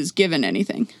that she was given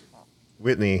anything.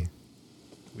 Whitney,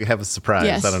 we have a surprise.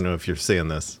 Yes. I don't know if you're seeing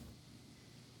this.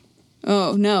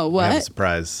 Oh, no, We have a what?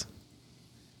 surprise.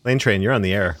 Lane Train, you're on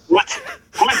the air. What?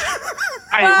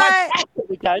 I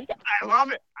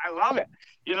love it. I love it.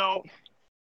 You know,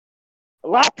 a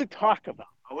lot to talk about.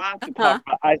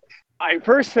 I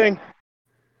first thing,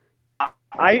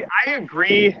 I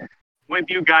agree with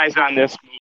you guys on this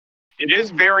movie. It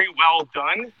is very well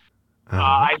done.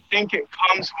 I think it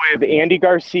comes with Andy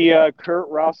Garcia, Kurt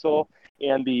Russell,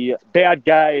 and the bad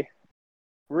guy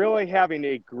really having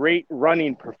a great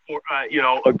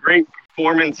a great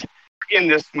performance in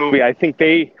this movie. I think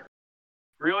they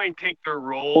really take their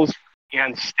roles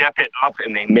and step it up,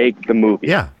 and they make the movie.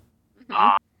 Yeah.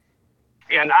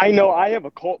 And I know I have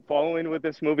a cult following with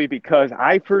this movie because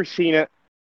I first seen it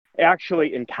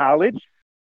actually in college.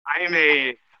 I am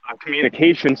a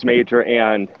communications major,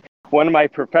 and one of my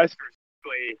professors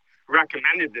actually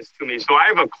recommended this to me. So I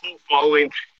have a cult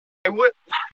following. The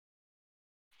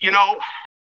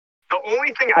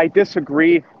only thing I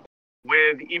disagree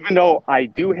with, even though I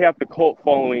do have the cult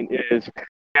following, is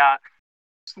that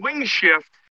Swing Shift,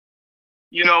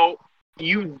 you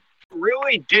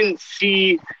really didn't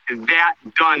see that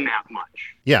done that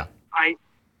much. Yeah. I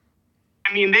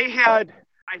mean, they had,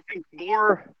 I think,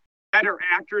 more better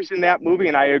actors in that movie,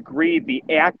 and I agree, the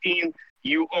acting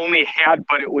you only had,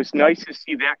 but it was nice to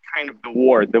see that kind of the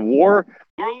war. World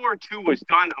War II was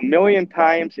done a million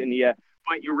times,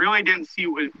 but you really didn't see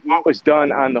what was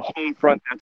done on the home front.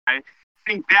 I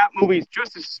think that movie's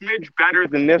just a smidge better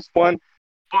than this one,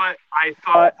 but I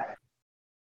thought,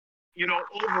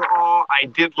 overall, I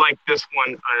did like this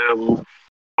one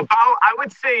I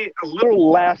would say, a little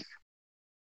less,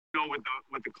 with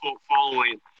the cult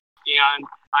following. And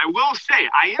I will say,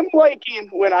 I am liking,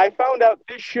 when I found out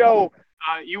this show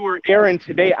you were airing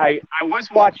today, I was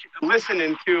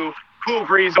listening to Cool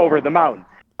Breeze Over the Mountain.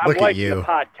 I'm liking the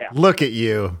podcast. Look at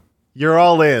you. You're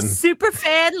all in. Super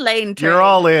fan Lane Train. You're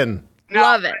all in.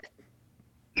 Love it.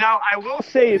 Now, I will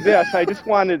say this. I just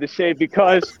wanted to say,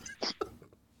 because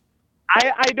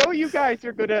I know you guys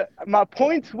are going to, my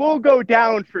points will go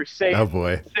down for saying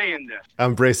this.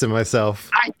 I'm bracing myself.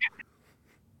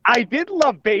 I did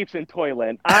love Babes in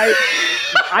Toyland. I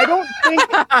don't think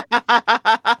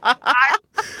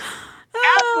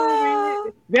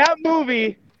that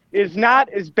movie is not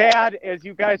as bad as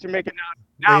you guys are making out.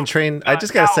 Lane Train, I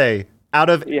just got to say, out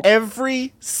of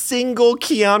every single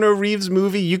Keanu Reeves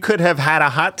movie you could have had a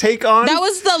hot take on, that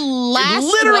was the last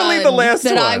one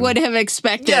I would have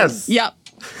expected. Yes. Yep.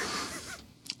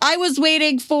 I was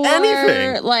waiting for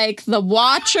anything like The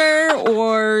Watcher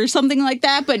or something like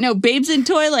that, but no, Babes in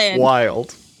Toyland.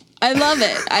 Wild. I love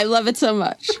it. I love it so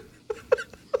much.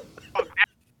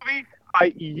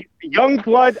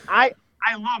 Youngblood, I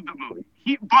love the movie.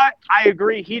 But I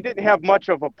agree, he didn't have much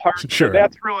of a part. Sure. So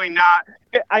that's really not.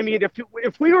 I mean,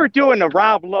 if we were doing a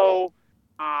Rob Lowe,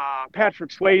 Patrick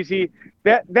Swayze,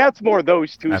 that's more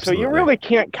those two. Absolutely. So you really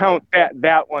can't count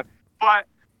that one. But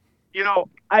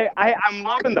I'm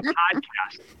loving the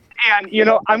podcast, and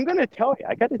I'm gonna tell you,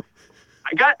 I got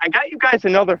you guys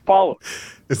another follow.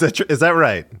 Is that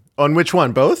right? On which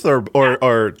one? Both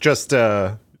or just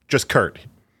Kurt?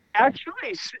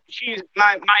 Actually, she's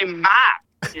my mom.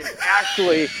 Is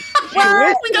actually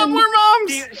we got more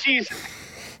moms. She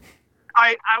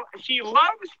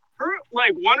loves her,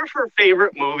 like, one of her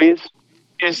favorite movies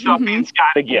is Something's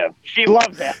Gotta Give. She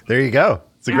loves that. There you go.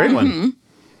 It's a great one.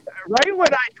 Right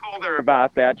when I told her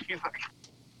about that, she's like,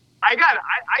 I got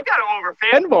over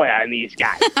fanboy on these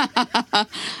guys.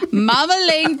 Mama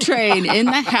Lane Train in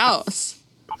the house.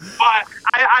 But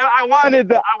I wanted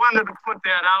to put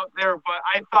that out there, but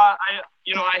I thought I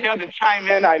had to chime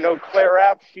in. I know Claire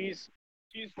App, she's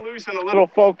losing a little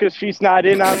focus. She's not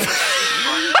in on it.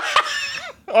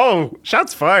 Oh,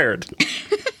 shots fired.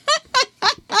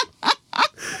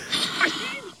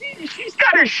 She's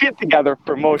got her shit together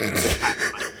for most of the time.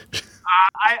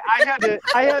 I had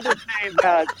to say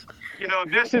that,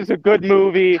 this is a good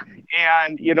movie,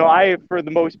 and, for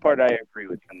the most part, I agree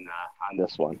with him on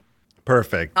this one.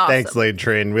 Perfect. Awesome. Thanks, Lane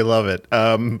Train. We love it.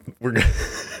 We're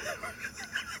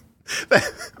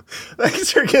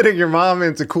Thanks for getting your mom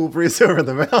into Cool Breeze Over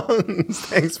the Mountains.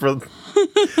 Thanks for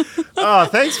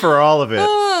all of it.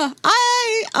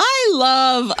 I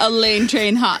love a Lane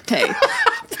Train hot take.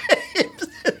 Babes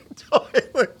in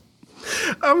Toyland.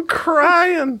 I'm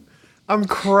crying.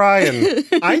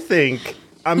 I think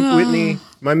Whitney.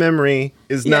 My memory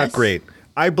is not great.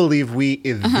 I believe we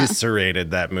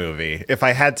eviscerated that movie.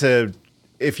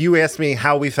 If you asked me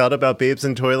how we felt about Babes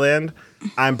in Toyland,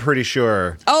 I'm pretty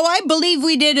sure. Oh, I believe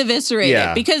we did eviscerate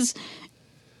it because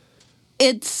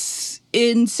it's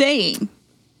insane.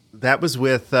 That was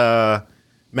with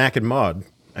Mac and Maud,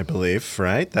 I believe,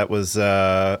 right? That was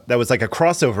like a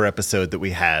crossover episode that we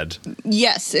had.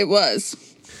 Yes, it was.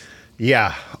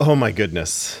 Yeah. Oh my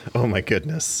goodness.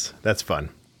 That's fun.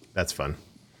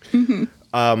 Mm-hmm.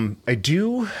 I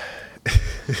do.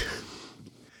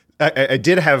 I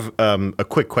did have a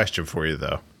quick question for you,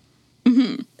 though.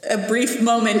 Mm-hmm. A brief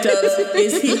moment of,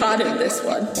 is he hot in this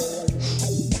one?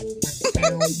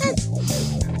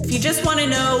 If you just want to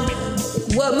know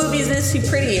what movies is he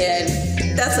pretty in,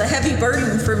 that's a heavy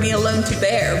burden for me alone to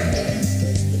bear.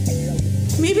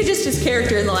 Maybe just his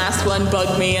character in the last one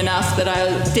bugged me enough that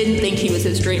I didn't think he was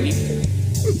as dreamy.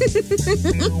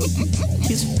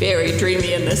 He's very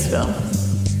dreamy in this film.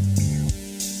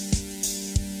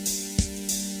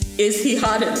 Is he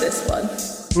hot in this one?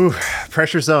 Ooh,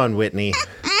 pressure's on, Whitney.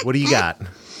 What do you got?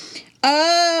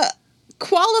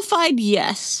 Qualified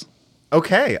yes.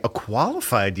 Okay, a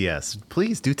qualified yes.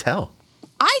 Please do tell.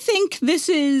 I think this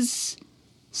is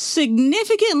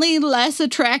significantly less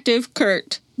attractive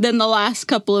Kurt than the last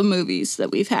couple of movies that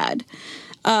we've had.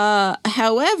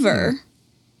 However,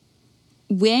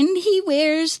 when he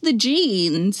wears the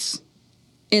jeans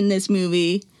in this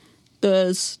movie,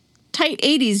 those tight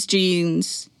 80s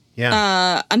jeans,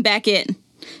 I'm back in.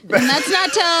 And that's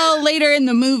not till later in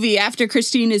the movie, after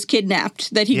Christine is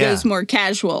kidnapped, that he goes more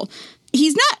casual.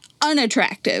 He's not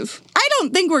unattractive. I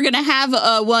don't think we're going to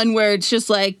have one where it's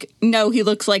just like, no, he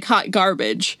looks like hot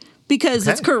garbage. Because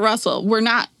it's Kurt Russell.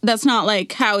 That's not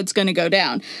like how it's going to go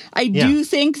down. I do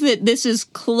think that this is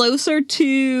closer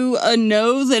to a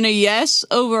no than a yes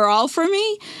overall for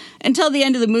me until the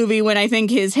end of the movie when I think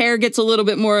his hair gets a little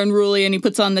bit more unruly and he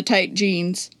puts on the tight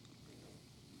jeans.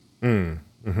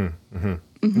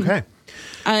 Okay.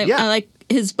 I like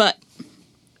his butt.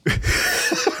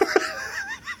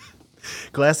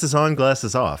 Glasses on,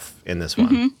 glasses off in this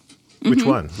one. Which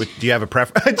one? Do you have a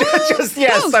preference? Just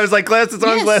yes. Both. I was like, glasses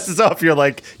on, glasses off. You're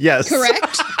like, yes.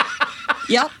 Correct.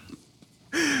 Yep.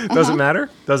 Doesn't matter?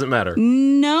 Doesn't matter.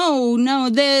 No.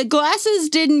 The glasses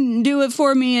didn't do it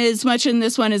for me as much in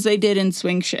this one as they did in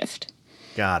Swing Shift.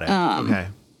 Got it.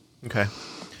 Okay.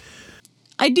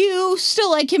 I do still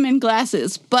like him in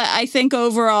glasses, but I think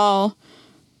overall,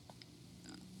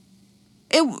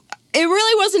 it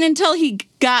really wasn't until he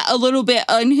got a little bit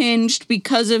unhinged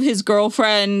because of his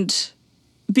girlfriend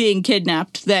being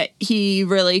kidnapped that he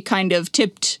really kind of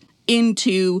tipped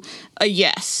into a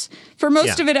yes. For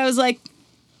most of it, I was like,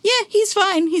 yeah, he's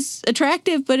fine. He's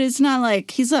attractive, but it's not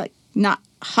like, he's like not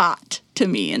hot to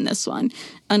me in this one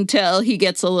until he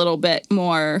gets a little bit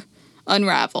more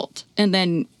unraveled. And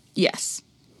then, yes.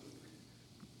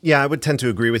 Yeah, I would tend to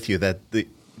agree with you that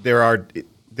there are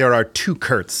two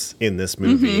Kurts in this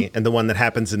movie, and the one that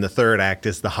happens in the third act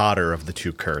is the hotter of the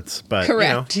two Kurts. But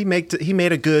correct. He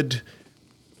made a good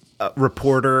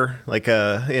reporter, like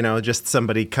just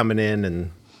somebody coming in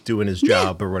and doing his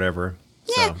job or whatever.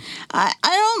 Yeah, so. I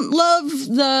don't love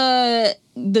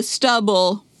the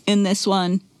stubble in this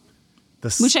one,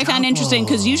 which I find interesting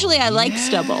because usually I like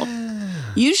stubble.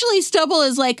 Usually stubble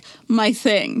is like my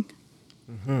thing,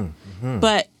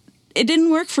 but it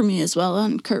didn't work for me as well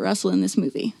on Kurt Russell in this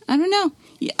movie. I don't know.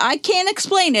 I can't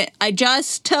explain it. I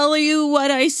just tell you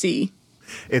what I see.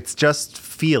 It's just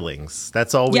feelings.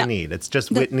 That's all we need. It's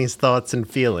just Whitney's thoughts and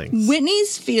feelings.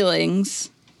 Whitney's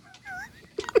feelings.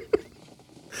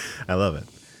 I love it.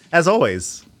 As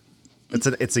always,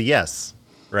 it's a yes,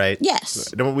 right?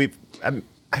 Yes. Don't we? I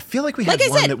feel like we had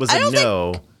one that was a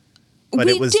no. But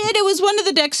It was one of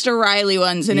the Dexter Riley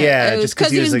ones, and it was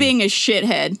because he was being a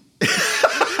shithead.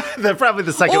 Probably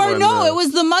the second one. Or no, it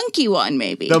was the monkey one,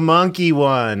 maybe. The monkey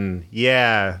one,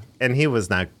 yeah. And he was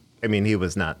not. I mean,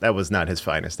 that was not his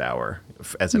finest hour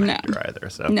as an actor either.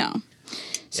 So no.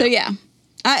 So yeah.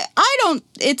 I don't.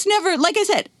 It's never, like I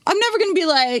said, I'm never going to be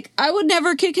like, I would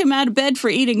never kick him out of bed for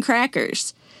eating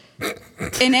crackers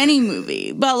in any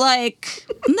movie. But like,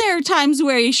 there are times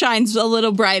where he shines a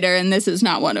little brighter, and this is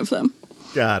not one of them.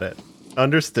 Got it.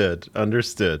 Understood.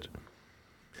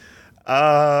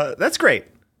 That's great.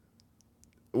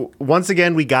 Once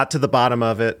again, we got to the bottom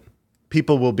of it.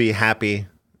 People will be happy.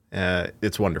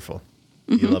 It's wonderful.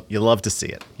 You love to see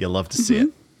it. You love to see it.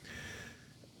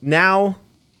 Now,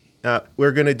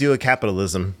 we're going to do a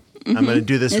capitalism. I'm going to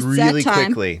do this really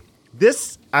quickly.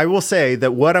 This, I will say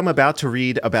that what I'm about to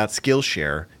read about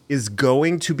Skillshare is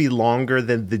going to be longer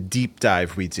than the deep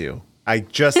dive we do.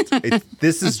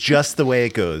 This is just the way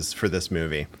it goes for this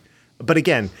movie. But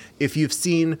again, if you've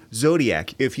seen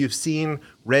Zodiac, if you've seen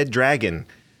Red Dragon,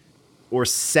 or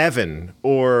Seven,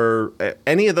 or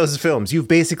any of those films, you've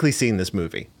basically seen this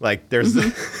movie. Like, there's,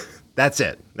 that's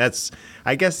it. That's,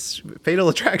 I guess, Fatal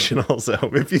Attraction also.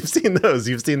 If you've seen those,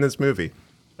 you've seen this movie.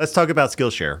 Let's talk about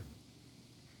Skillshare.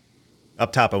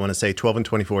 Up top, I want to say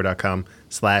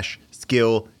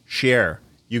 12and24.com/Skillshare.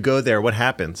 You go there, what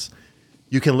happens?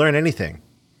 You can learn anything.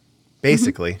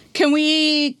 basically. Can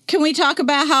we talk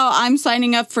about how I'm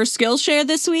signing up for Skillshare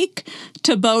this week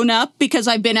to bone up because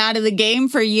I've been out of the game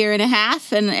for a year and a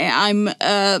half, and I'm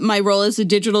my role as a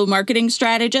digital marketing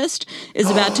strategist is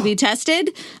about to be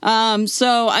tested.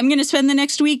 So I'm going to spend the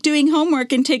next week doing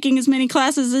homework and taking as many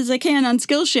classes as I can on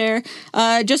Skillshare,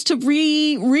 just to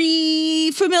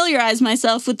re-familiarize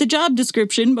myself with the job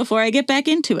description before I get back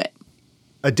into it.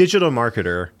 A digital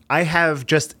marketer, I have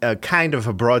just a kind of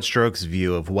a broad strokes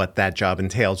view of what that job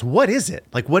entails. What is it?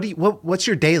 Like, what's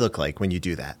your day look like when you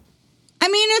do that? I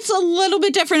mean, it's a little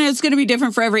bit different. It's going to be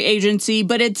different for every agency,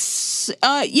 but it's,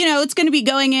 it's going to be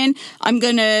going in. I'm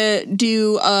going to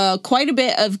do quite a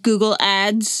bit of Google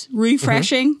Ads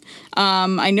refreshing.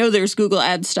 I know there's Google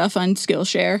Ads stuff on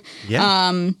Skillshare.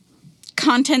 Yeah.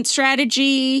 Content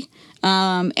strategy,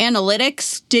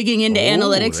 analytics, digging into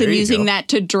analytics and using that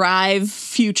to drive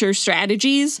future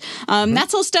strategies.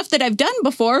 That's all stuff that I've done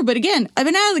before. But again, I've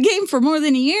been out of the game for more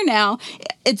than a year now.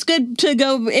 It's good to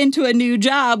go into a new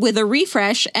job with a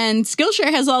refresh, and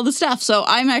Skillshare has all the stuff. So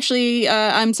I'm actually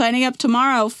I'm signing up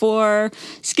tomorrow for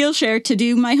Skillshare to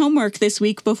do my homework this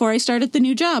week before I start at the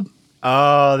new job.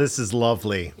 Oh, this is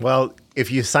lovely. Well, if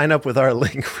you sign up with our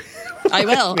link, I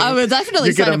will. I will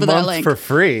definitely sign up with our link. You get a month for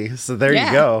free. So there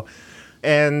you go.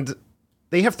 And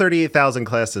they have 38,000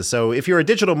 classes. So if you're a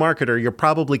digital marketer, you're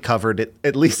probably covered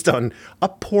at least on a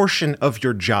portion of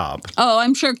your job. Oh,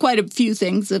 I'm sure quite a few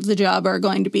things of the job are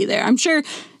going to be there. I'm sure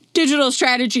digital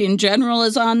strategy in general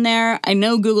is on there. I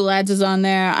know Google Ads is on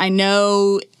there. I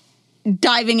know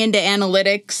diving into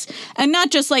analytics and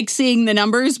not just like seeing the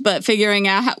numbers, but figuring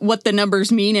out what the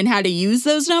numbers mean and how to use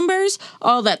those numbers.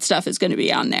 All that stuff is going to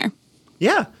be on there.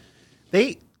 Yeah.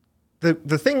 The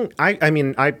thing,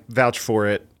 I vouch for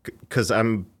it because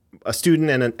I'm a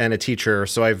student and a teacher,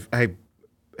 so I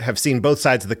have seen both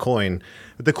sides of the coin.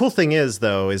 The cool thing is,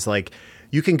 though, is like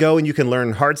you can go and you can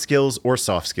learn hard skills or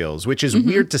soft skills, which is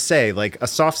weird to say. Like a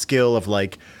soft skill of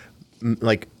like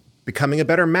becoming a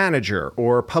better manager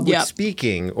or public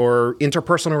speaking or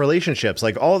interpersonal relationships,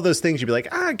 like all of those things, you'd be like,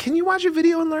 can you watch a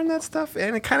video and learn that stuff?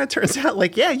 And it kind of turns out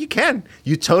like, yeah, you can.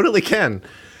 You totally can.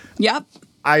 Yep.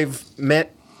 I've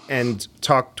met and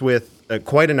talked with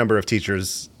quite a number of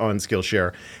teachers on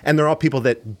Skillshare, and they're all people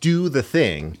that do the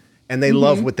thing, and they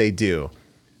love what they do.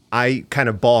 I kind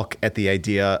of balk at the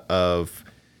idea of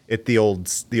it, the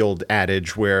old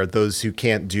adage where those who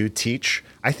can't do teach.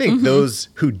 I think those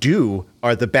who do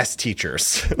are the best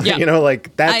teachers. Yeah.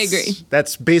 That's, I agree.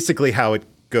 That's basically how it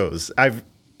goes.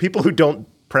 People who don't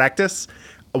practice,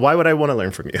 why would I want to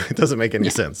learn from you? It doesn't make any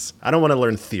sense. I don't want to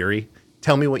learn theory.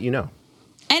 Tell me what you know.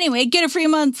 Anyway, get a free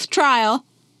month trial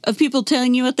of people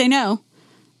telling you what they know.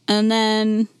 And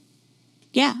then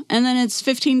it's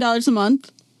 $15 a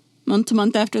month to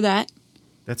month after that.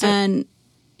 That's it. And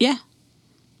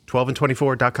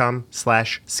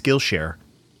 12and24.com/Skillshare.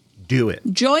 Do it.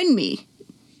 Join me.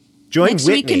 Join next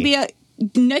Whitney.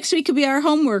 Next week could be our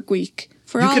homework week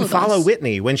for all of us. You can follow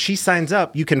Whitney. When she signs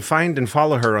up, you can find and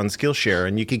follow her on Skillshare,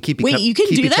 and you can keep you can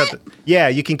do that?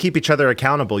 you can keep each other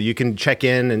accountable. You can check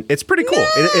in, and it's pretty cool.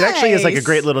 Nice. It actually is like a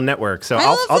great little network. So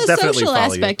I'll definitely follow you. I love the social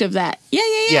aspect of that.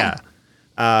 Yeah.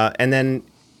 And then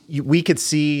we could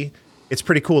see, it's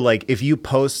pretty cool. Like if you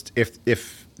post, if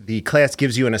the class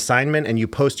gives you an assignment and you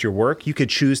post your work, you could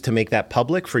choose to make that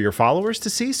public for your followers to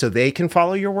see, so they can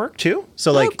follow your work too.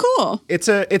 So cool.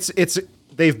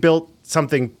 They've built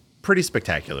something pretty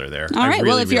spectacular there. All right.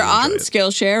 Well, if you're on it.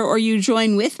 Skillshare or you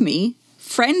join with me,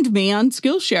 friend me on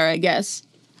Skillshare, I guess.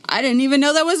 I didn't even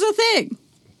know that was a thing.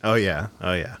 Oh yeah.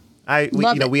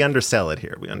 We undersell it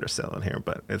here.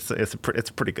 But it's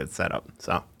a pretty good setup.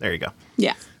 So there you go.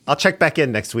 Yeah. I'll check back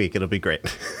in next week. It'll be great.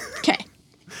 Okay.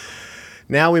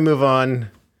 Now we move on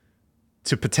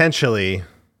to potentially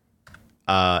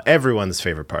everyone's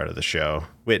favorite part of the show.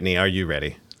 Whitney, are you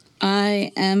ready?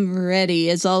 I am ready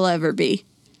as I'll ever be.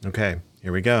 Okay,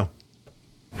 here we go.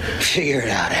 Figure it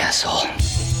out, asshole.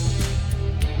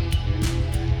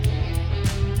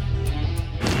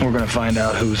 We're gonna find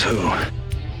out who's who.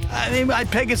 I mean,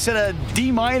 I'd peg us at a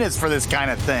D- for this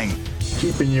kind of thing.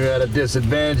 Keeping you at a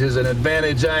disadvantage is an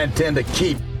advantage I intend to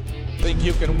keep. Think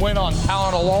you can win on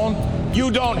talent alone? You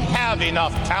don't have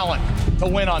enough talent to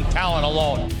win on talent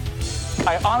alone.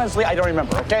 I don't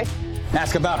remember, okay?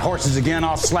 Ask about horses again,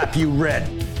 I'll slap you red.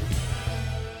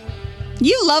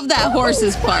 You love that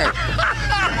horses part.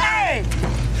 Hey!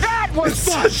 That was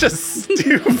such a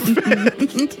stupid.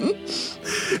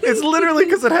 It's literally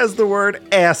because it has the word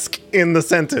ask in the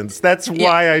sentence. That's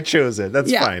why I chose it.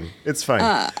 That's fine. It's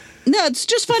fine. No, it's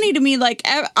just funny to me. Like,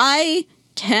 I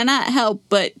cannot help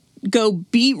but go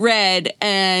beet red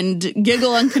and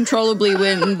giggle uncontrollably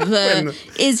when the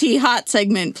Is He Hot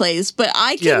segment plays. But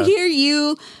I can hear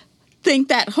you think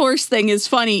that horse thing is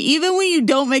funny. Even when you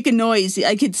don't make a noise,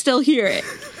 I could still hear it.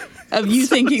 Of you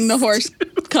thinking the horse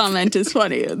comment is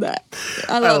funny in that.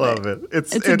 I love it.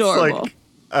 It's adorable. Like,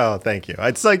 oh, thank you.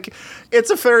 It's like, it's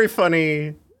a very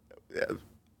funny,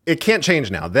 it can't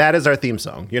change now. That is our theme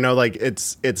song. You know, like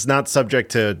it's not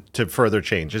subject to further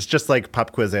change. It's just like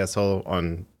Pop Quiz Asshole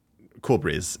on Cool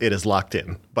Breeze. It is locked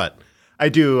in, but I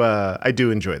do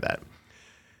enjoy that.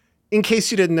 In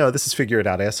case you didn't know, this is Figure It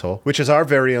Out Asshole, which is our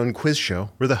very own quiz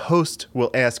show where the host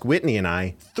will ask Whitney and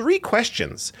I 3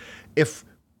 questions.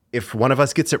 If one of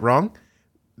us gets it wrong,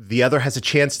 the other has a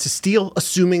chance to steal,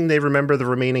 assuming they remember the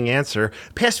remaining answer.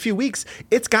 Past few weeks,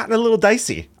 it's gotten a little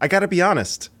dicey. I got to be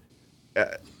honest.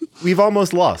 We've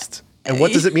almost lost. And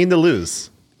what does it mean to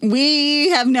lose? We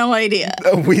have no idea.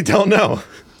 We don't know.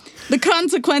 The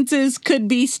consequences could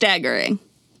be staggering.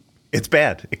 It's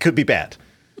bad. It could be bad.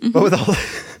 But with all,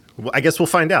 I guess we'll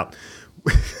find out.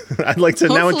 I'd like to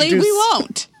now introduce. Hopefully we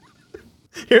won't.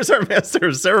 Here's our master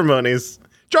of ceremonies,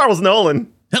 Charles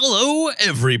Nolan. Hello,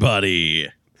 everybody.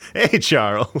 Hey,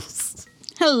 Charles.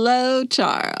 Hello,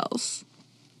 Charles.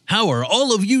 How are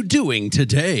all of you doing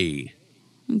today?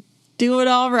 Doing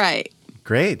all right.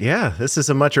 Great. Yeah, this is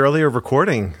a much earlier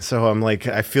recording, so I'm like,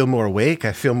 I feel more awake.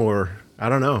 I feel more, I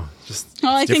don't know, just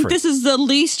I think this is the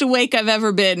least awake I've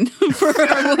ever been for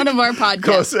one of our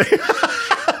podcasts.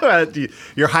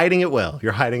 You're hiding it well.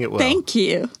 You're hiding it well. Thank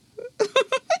you.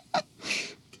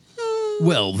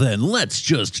 Well, then let's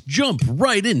just jump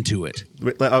right into it.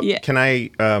 Can I?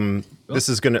 This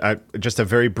is gonna just a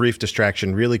very brief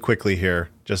distraction, really quickly here.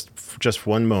 Just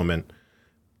one moment.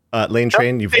 Lane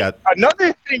Train, you've got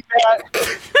another thing that.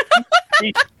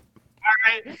 All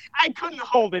right, I couldn't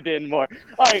hold it in more.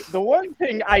 All right, the one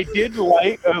thing I did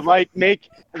make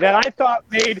that I thought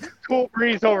made Cool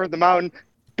Breeze Over the Mountain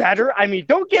better. I mean,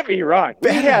 don't get me wrong. We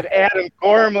had Adam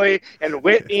Gormley and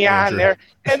Whitney on there,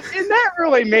 and that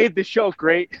really made the show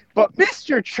great. But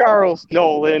Mr. Charles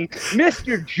Nolan,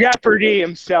 Mr. Jeopardy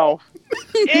himself,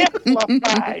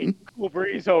 amplified Cool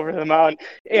Breeze Over the Mountain.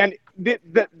 And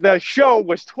the show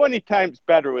was 20 times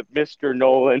better with Mr.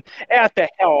 Nolan at the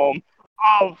helm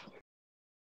of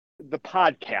the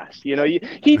podcast. You know,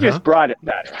 he just brought it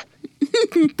better.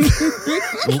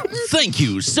 Well, thank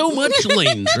you so much,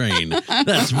 Lane Train.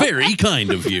 That's very kind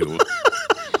of you.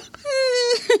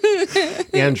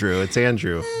 Andrew. It's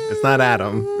Andrew. It's not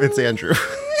Adam. It's Andrew.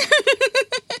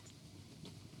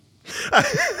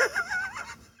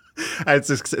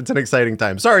 It's an exciting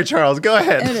time. Sorry, Charles. Go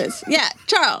ahead. It is. Yeah,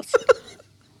 Charles.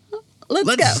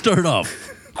 Let's go. Start off.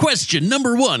 Question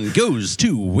number 1 goes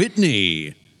to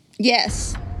Whitney.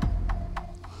 Yes.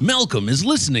 Malcolm is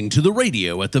listening to the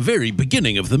radio at the very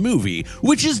beginning of the movie,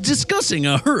 which is discussing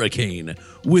a hurricane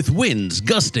with winds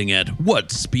gusting at what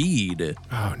speed?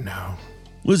 Oh, no.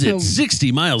 Was it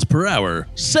 60 miles per hour,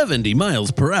 70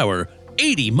 miles per hour,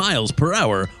 80 miles per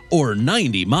hour, or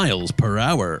 90 miles per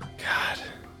hour? God.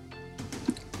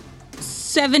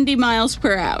 70 miles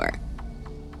per hour.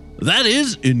 That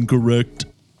is incorrect.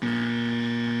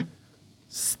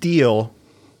 Steal.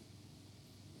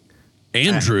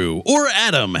 Andrew, or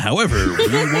Adam, however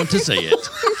you want to say it.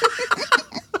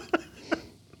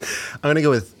 I'm going to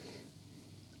go with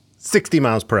 60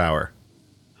 miles per hour.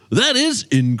 That is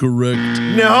incorrect.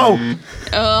 No.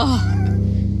 Oh.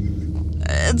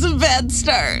 It's a bad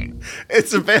start.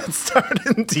 It's a bad start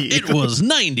indeed. It was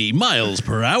 90 miles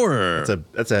per hour.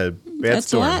 That's a bad That's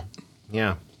storm. a lot.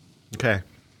 Yeah. Okay.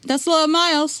 That's a lot of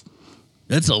miles.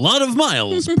 That's a lot of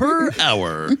miles per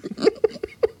hour.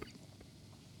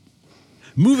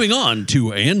 Moving on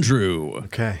to Andrew.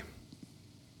 Okay.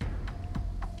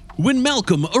 When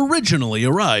Malcolm originally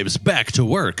arrives back to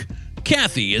work,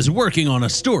 Kathy is working on a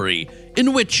story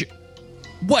in which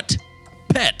what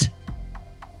pet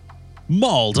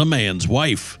mauled a man's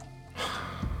wife?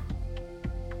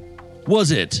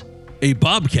 Was it a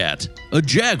bobcat, a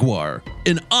jaguar,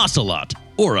 an ocelot,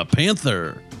 or a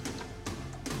panther?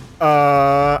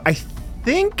 I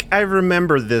think I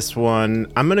remember this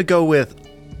one. I'm going to go with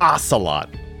ocelot.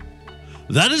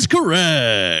 That is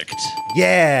correct.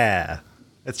 Yeah.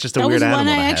 It's just a weird animal. That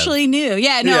was one I actually knew.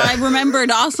 Yeah, no, I remembered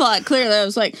ocelot clearly. I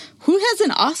was like, who has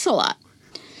an ocelot?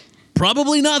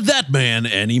 Probably not that man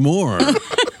anymore.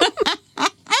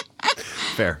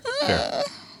 Fair.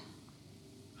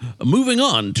 Moving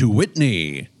on to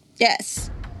Whitney.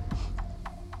 Yes.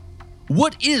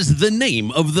 What is the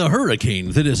name of the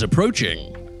hurricane that is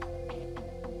approaching?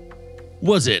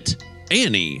 Was it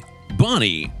Annie,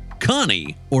 Bonnie,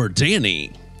 Connie, or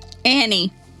Danny?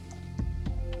 Annie.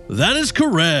 That is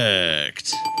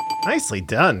correct. Nicely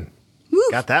done. Woo.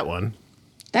 Got that one.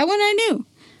 That one I knew.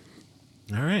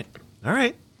 All right. All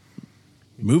right.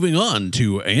 Moving on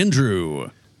to Andrew.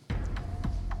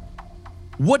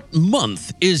 What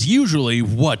month is usually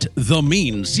what the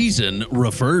mean season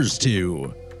refers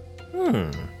to?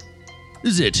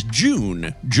 Is it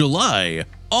June, July,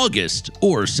 August,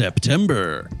 or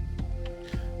September?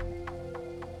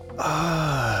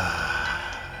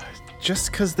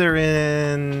 Just because they're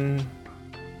in...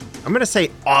 I'm going to say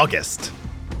August.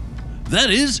 That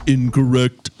is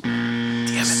incorrect.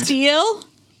 Steel?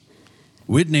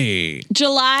 Whitney.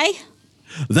 July?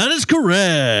 That is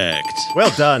correct.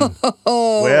 Well done.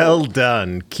 Well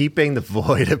done. Keeping the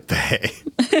void at bay.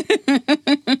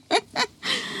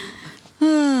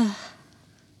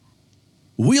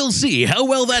 We'll see how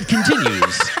well that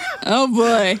continues. Oh,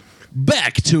 boy.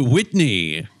 Back to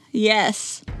Whitney.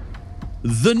 Yes.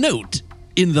 The note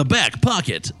in the back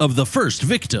pocket of the first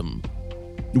victim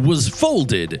was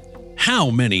folded how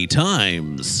many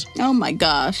times? Oh, my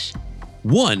gosh.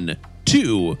 1,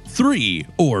 2, 3,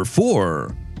 or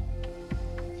 4?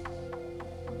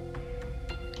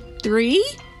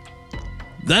 3?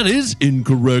 That is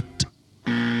incorrect.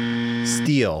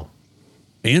 Steel.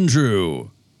 Andrew.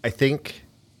 I think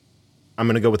I'm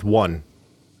going to go with 1.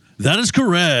 That is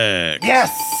correct.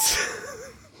 Yes!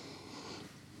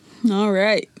 All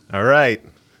right. All right.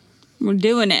 We're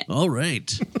doing it. All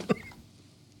right.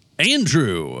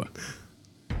 Andrew.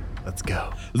 Let's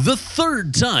go. The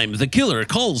third time the killer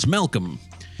calls Malcolm,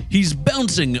 he's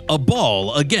bouncing a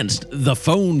ball against the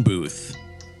phone booth.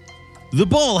 The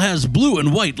ball has blue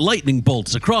and white lightning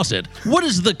bolts across it. What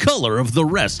is the color of the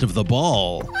rest of the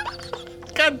ball?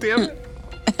 God damn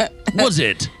it. Was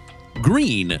it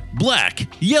green, black,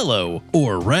 yellow,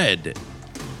 or red?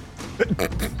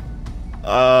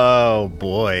 Oh,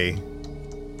 boy.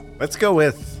 Let's go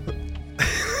with...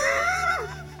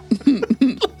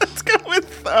 Let's go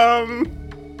with,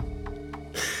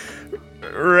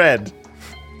 red.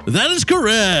 That is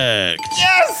correct.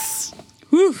 Yes!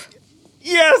 Whew.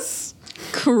 Yes!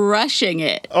 Crushing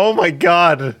it. Oh, my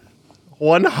God.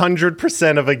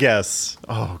 100% of a guess.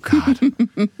 Oh, God.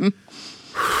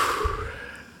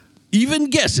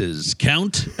 Even guesses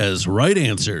count as right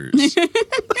answers.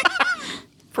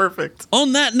 Perfect.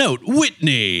 On that note,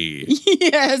 Whitney.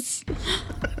 Yes.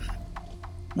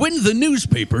 When the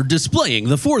newspaper displaying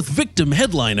the fourth victim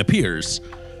headline appears,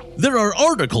 there are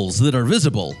articles that are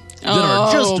visible that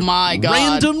are just my God.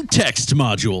 random text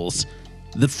modules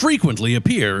that frequently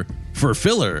appear for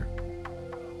filler.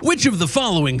 Which of the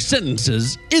following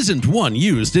sentences isn't one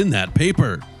used in that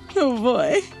paper? Oh,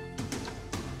 boy.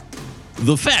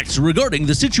 The facts regarding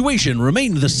the situation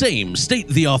remain the same, state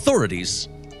the authorities.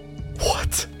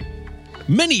 What?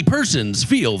 Many persons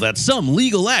feel that some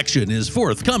legal action is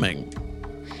forthcoming.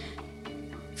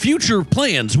 Future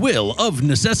plans will, of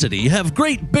necessity, have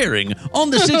great bearing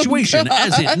on the situation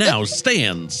as it now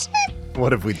stands.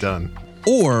 What have we done?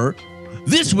 Or,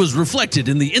 this was reflected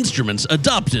in the instruments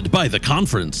adopted by the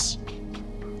conference.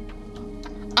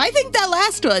 I think that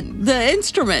last one, the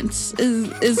instruments,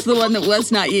 is the one that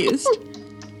was not used.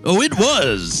 Oh, it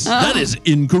was. That is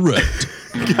incorrect.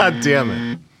 God damn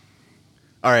it.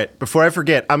 All right, before I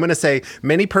forget, I'm going to say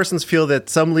many persons feel that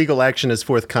some legal action is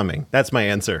forthcoming. That's my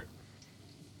answer.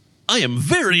 I am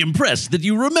very impressed that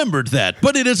you remembered that,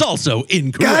 but it is also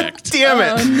incorrect. God damn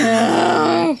it.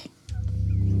 Oh,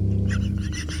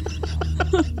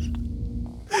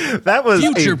 no. That was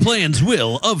Future plans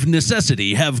will, of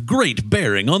necessity, have great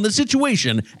bearing on the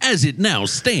situation as it now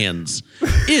stands.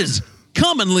 Is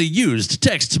commonly used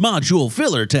text module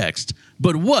filler text,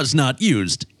 but was not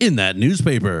used in that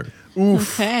newspaper.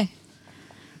 Oof. Okay.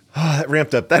 Oh, that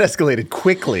ramped up. That escalated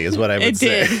quickly is what I would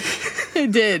say.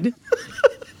 It did.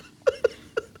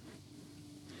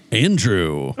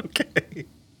 Andrew. Okay.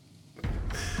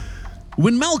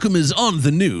 When Malcolm is on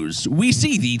the news, we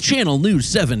see the Channel News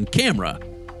 7 camera.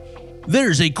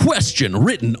 There's a question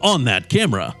written on that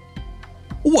camera.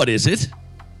 What is it?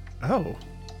 Oh.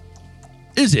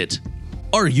 Is it,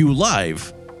 are you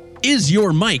live? Is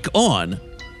your mic on?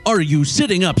 Are you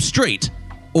sitting up straight?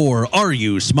 Or are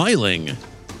you smiling?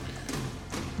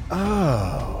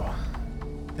 Oh.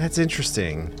 That's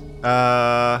interesting.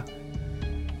 I'm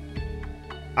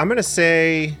going to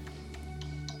say,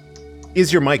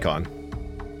 is your mic on?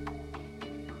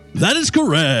 That is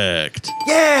correct.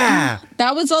 Yeah!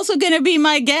 That was also going to be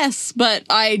my guess, but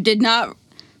I did not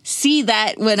see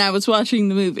that when I was watching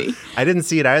the movie. I didn't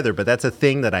see it either, but that's a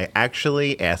thing that I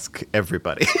actually ask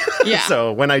everybody. Yeah.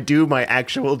 So when I do my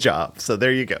actual job. So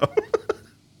there you go.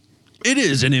 It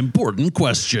is an important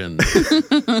question.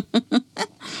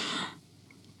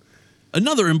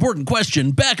 Another important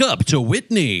question back up to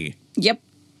Whitney. Yep.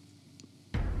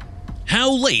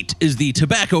 How late is the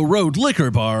Tobacco Road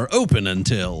Liquor Bar open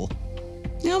until?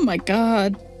 Oh my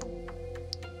God.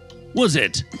 Was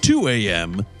it 2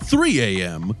 a.m., 3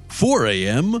 a.m., 4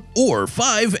 a.m., or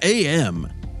 5 a.m.?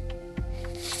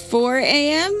 4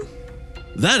 a.m.?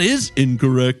 That is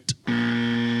incorrect.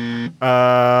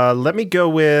 Let me go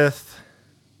with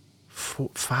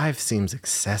 5 seems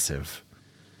excessive.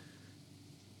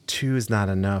 2 is not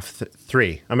enough.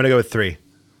 3. I'm going to go with 3.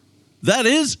 That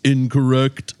is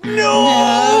incorrect. No!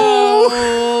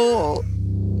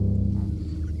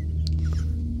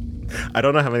 I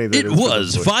don't know how many that It is.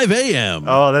 was 5 a.m.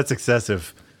 Oh, that's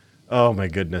excessive. Oh, my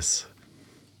goodness.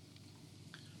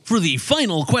 For the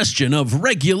final question of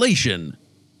regulation,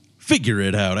 figure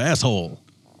it out, asshole.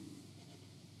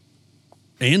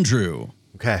 Andrew.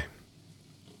 Okay.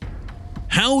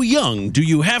 How young do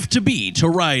you have to be to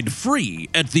ride free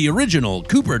at the original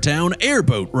Coopertown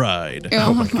airboat ride?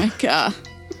 Oh my God.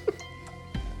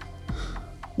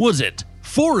 Was it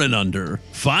 4 and under,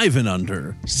 5 and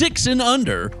under, 6 and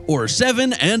under, or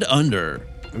 7 and under?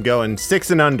 I'm going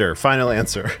 6 and under. Final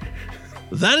answer.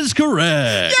 That is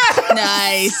correct.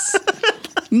 Nice.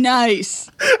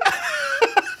 Nice.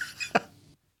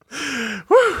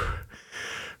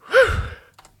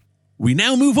 We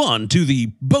now move on to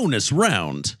the bonus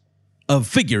round of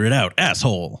Figure It Out,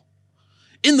 Asshole.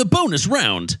 In the bonus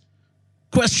round,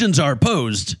 questions are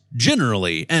posed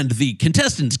generally, and the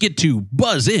contestants get to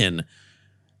buzz in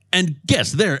and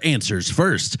guess their answers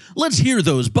first. Let's hear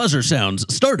those buzzer sounds,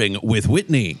 starting with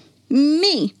Whitney.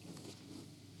 Me.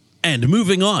 And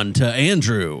moving on to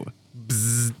Andrew.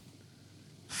 Bzz.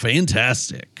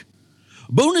 Fantastic.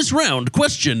 Bonus round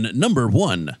question number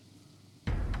 1.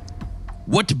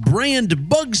 What brand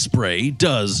bug spray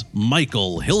does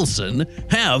Michael Hilson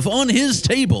have on his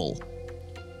table?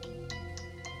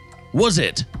 Was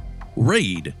it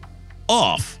Raid,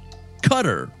 Off,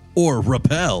 Cutter, or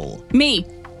Repel? Me.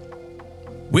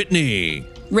 Whitney.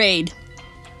 Raid.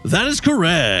 That is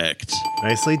correct.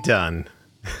 Nicely done.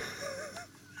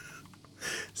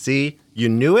 See, you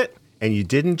knew it, and you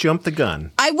didn't jump the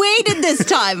gun. I waited this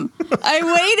time. I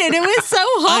waited. It was so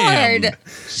hard. I am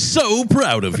so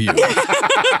proud of you.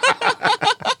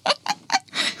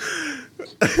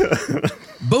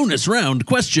 Bonus round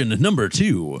question number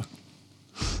 2.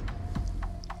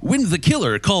 When the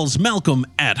killer calls Malcolm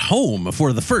at home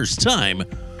for the first time,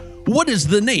 what is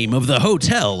the name of the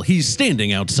hotel he's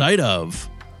standing outside of?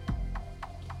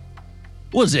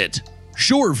 Was it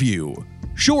Shoreview,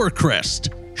 Shorecrest,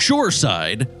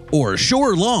 Shoreside, or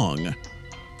Shorelong?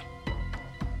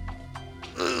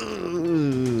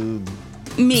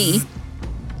 Me.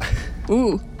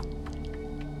 Ooh.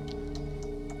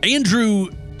 Andrew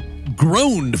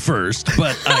groaned first,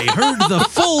 but I heard the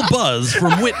full buzz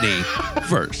from Whitney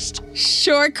first.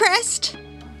 Shorecrest?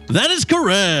 That is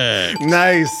correct.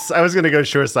 Nice. I was going to go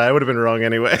Shoreside. I would have been wrong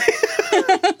anyway.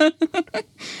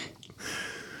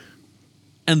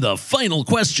 And the final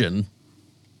question,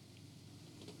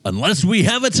 unless we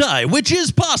have a tie, which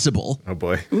is possible. Oh,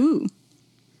 boy. Ooh.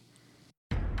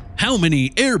 How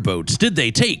many airboats did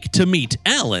they take to meet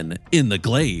Alan in the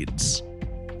Glades?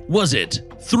 Was it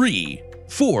 3,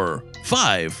 4,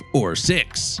 5, or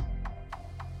 6?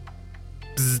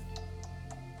 Bzz.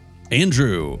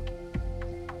 Andrew.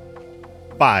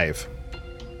 5.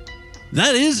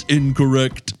 That is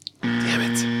incorrect. Damn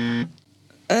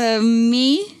it.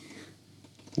 Me?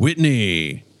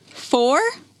 Whitney. 4?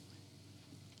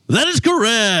 That is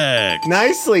correct.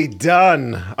 Nicely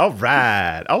done. All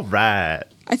right. All right.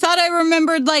 I thought I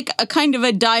remembered like a kind of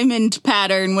a diamond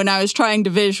pattern when I was trying to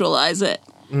visualize it.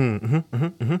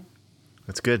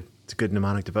 That's good. It's a good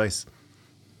mnemonic device.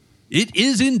 It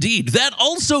is indeed. That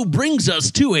also brings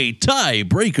us to a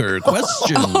tiebreaker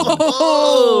question.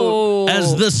 Oh.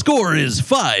 As the score is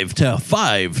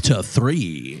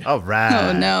 5-3. All right.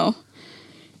 Oh, no.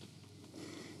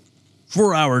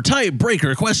 For our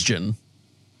tiebreaker question,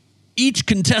 each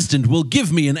contestant will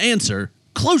give me an answer.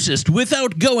 Closest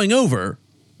without going over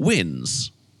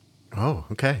wins. Oh,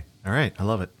 okay. All right. I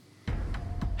love it.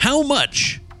 How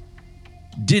much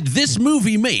did this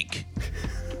movie make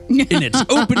in its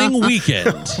opening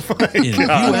weekend in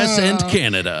the U.S. and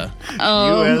Canada?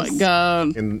 Oh, US my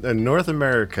God. In North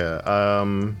America.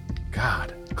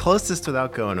 God. Closest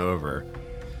without going over.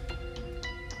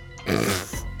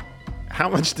 How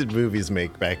much did movies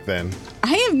make back then?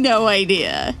 I have no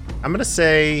idea. I'm going to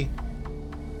say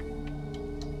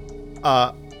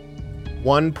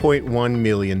 $1.1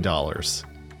 million.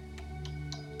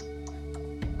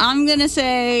 I'm going to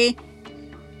say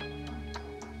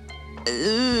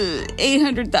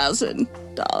 $800,000.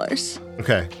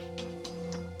 Okay.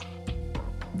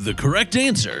 The correct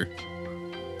answer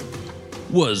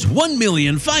was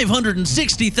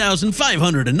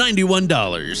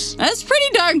 $1,560,591. That's pretty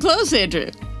darn close,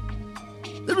 Andrew.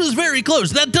 That was very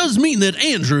close. That does mean that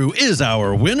Andrew is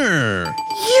our winner.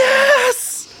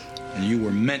 Yes! And you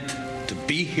were meant to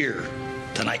be here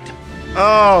tonight.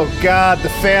 Oh, God, the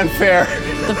fanfare.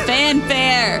 The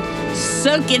fanfare.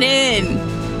 Soak it in.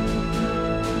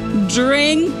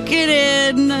 Drink it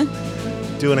in.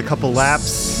 Doing a couple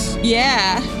laps.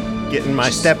 Yeah. Getting my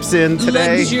steps in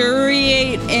today.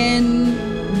 Luxuriate in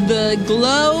the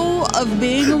glow of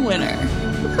being a winner.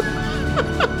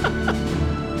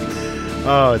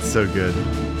 Oh, it's so good.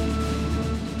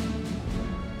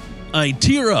 I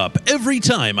tear up every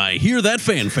time I hear that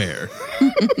fanfare.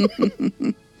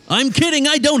 I'm kidding,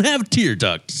 I don't have tear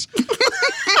ducts.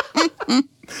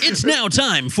 It's now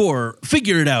time for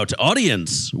Figure It Out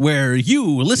Audience, where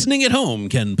you listening at home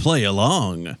can play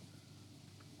along.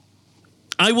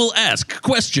 I will ask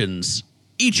questions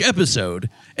each episode,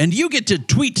 and you get to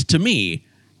tweet to me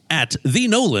at The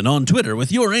Nolan on Twitter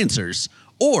with your answers,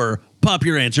 or pop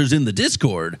your answers in the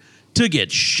Discord to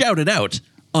get shouted out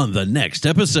on the next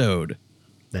episode.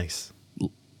 Nice.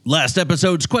 Last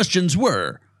episode's questions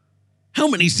were: how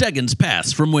many seconds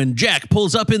pass from when Jack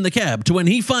pulls up in the cab to when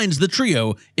he finds the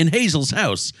trio in Hazel's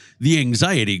house, the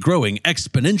anxiety growing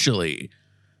exponentially?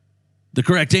 The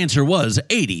correct answer was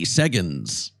 80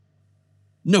 seconds.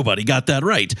 Nobody got that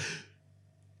right.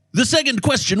 The second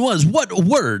question was, what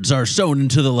words are sewn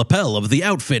into the lapel of the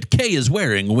outfit Kay is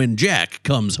wearing when Jack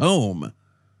comes home?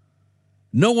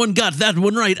 No one got that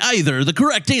one right either. The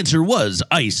correct answer was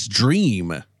Ice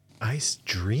Dream. Ice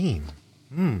Dream.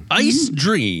 Ice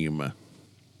Dream.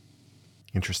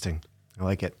 Interesting. I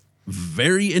like it.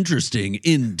 Very interesting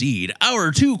indeed.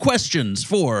 Our two questions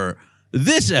for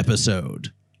this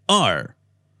episode are: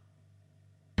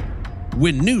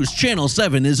 when News Channel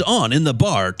 7 is on in the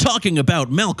bar talking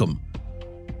about Malcolm,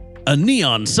 a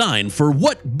neon sign for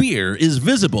what beer is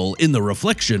visible in the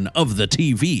reflection of the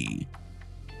TV?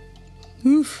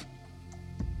 Oof.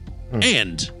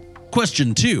 And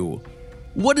question 2,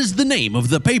 what is the name of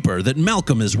the paper that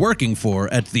Malcolm is working for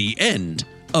at the end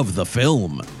of the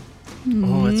film?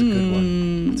 Oh, that's a good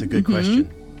one. That's a good question.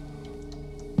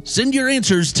 Send your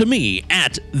answers to me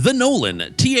at The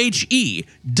Nolan,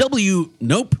 THEW.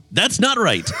 Nope, that's not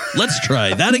right. Let's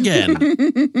try that again.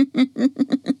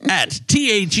 At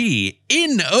THENOWLIN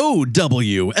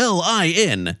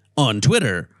on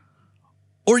Twitter.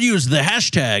 Or use the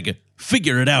hashtag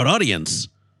FigureItOutAudience.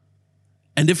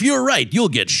 And if you're right, you'll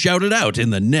get shouted out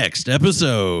in the next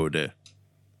episode.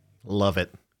 Love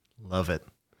it. Love it.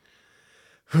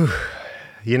 Whew.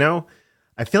 You know,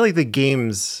 I feel like the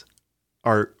games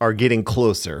are getting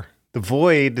closer. The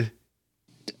Void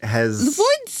has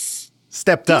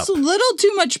stepped up. It's a little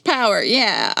too much power.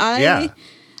 Yeah. I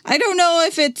don't know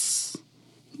if it's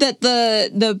that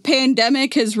the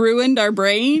pandemic has ruined our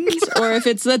brains or if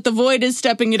it's that the Void is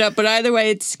stepping it up, but either way,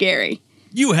 it's scary.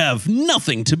 You have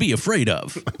nothing to be afraid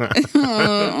of.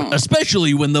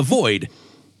 Especially when the Void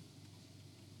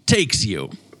takes you.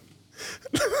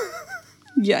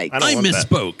 Yikes. I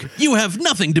misspoke. That. You have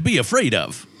nothing to be afraid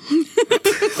of.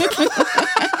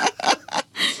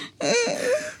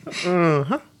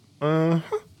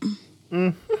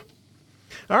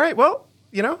 All right. Well,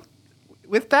 you know,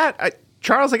 with that,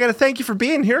 Charles, I got to thank you for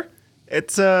being here.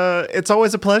 It's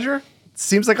always a pleasure. It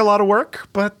seems like a lot of work,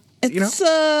 but you know,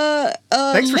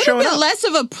 thanks for showing up. Less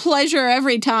of a pleasure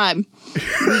every time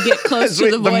we get close to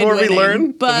the Void. The more winning, we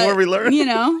learn, but, the more we learn. You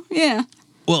know, yeah.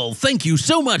 Well, thank you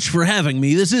so much for having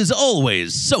me. This is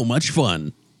always so much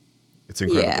fun. It's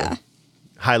incredible. Yeah.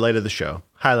 Highlight of the show.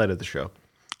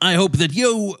 I hope that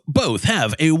you both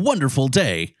have a wonderful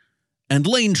day, and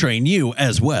Lane Train you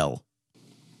as well.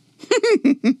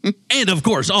 And of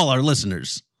course, all our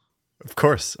listeners. Of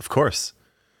course.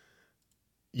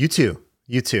 You too.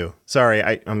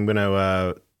 Sorry, I'm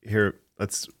gonna here.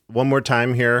 Let's one more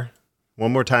time for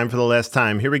the last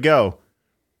time. Here we go.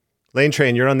 Lane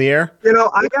Train, you're on the air.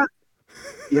 I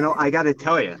got to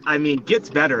tell you, I mean, gets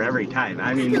better every time.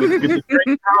 I mean, with the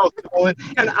great Charles Nolan.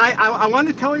 And I want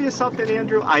to tell you something,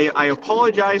 Andrew. I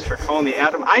apologize for calling you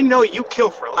Adam. I know you kill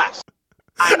for less.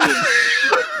 I mean,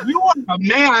 you are a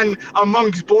man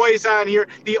amongst boys on here.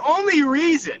 The only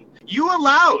reason you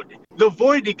allowed the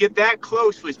Void to get that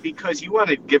close was because you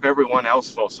wanted to give everyone else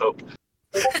false hope.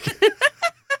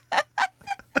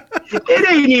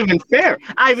 It ain't even fair.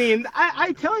 I mean,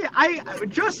 I tell you,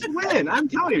 just win. I'm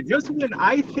telling you, just win.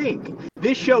 I think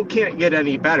this show can't get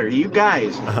any better. You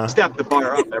guys step the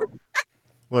bar up.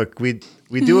 Look, we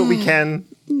do what we can.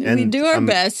 We do our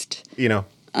best. You know.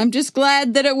 I'm just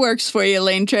glad that it works for you,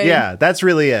 Lane Train. Yeah, that's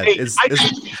really it. Hey,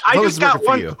 I just got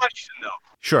one question, though.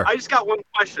 Sure. I just got one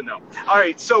question, though. All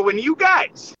right, so when you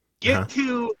guys get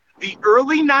to the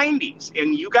early 90s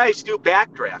and you guys do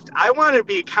Backdraft, I want to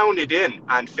be counted in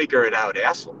on Figure It Out,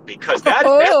 Asshole, because that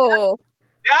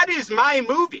is my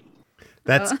movie.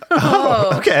 That's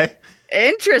okay.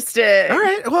 Interesting. All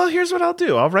right. Well, here's what I'll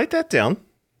do. I'll write that down,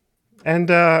 and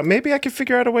maybe I can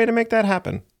figure out a way to make that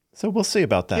happen. So we'll see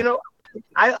about that. You know,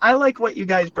 I like what you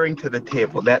guys bring to the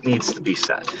table. That needs to be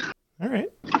said. All right.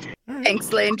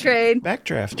 Thanks, Lane Train.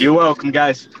 Backdraft. You're welcome,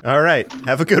 guys. All right.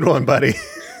 Have a good one, buddy.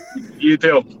 You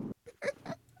too.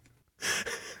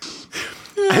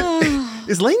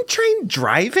 Is Lane Train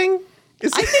driving? I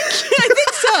think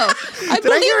so. I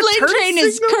believe Lane Train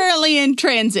is currently in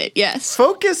transit. Yes.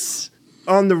 Focus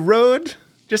on the road.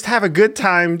 Just have a good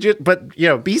time. But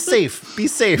be safe. Be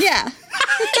safe. Yeah.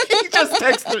 He just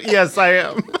texted. Yes, I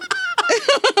am.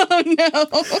 Oh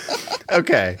no.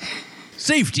 Okay.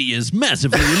 Safety is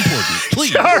massively important.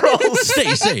 Please, Charles,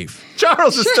 stay safe.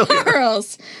 Charles is still here.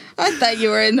 Charles, I thought you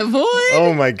were in the void.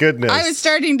 Oh my goodness. I was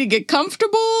starting to get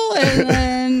comfortable, and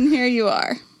then here you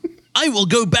are. I will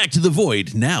go back to the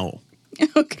void now.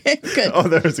 Okay, good. Oh,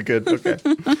 that was a good. Okay.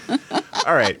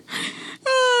 All right.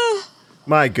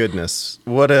 My goodness,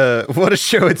 what a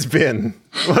show it's been.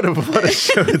 What a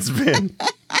show it's been.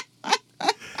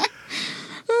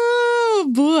 Oh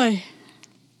boy.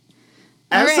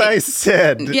 As I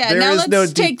said, there is no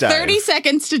deep take dive. 30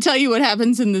 seconds to tell you what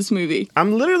happens in this movie.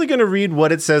 I'm literally going to read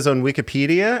what it says on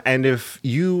Wikipedia, and if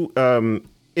you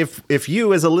if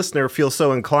you as a listener feel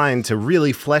so inclined to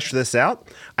really flesh this out,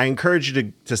 I encourage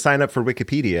you to sign up for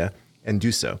Wikipedia and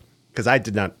do so, because I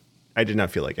did not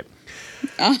feel like it.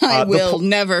 I will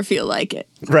never feel like it.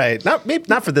 Right.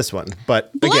 Not for this one,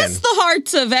 but Bless again. the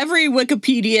hearts of every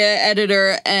Wikipedia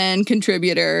editor and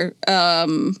contributor,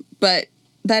 but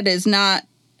that is not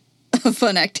a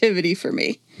fun activity for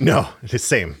me. No, it's the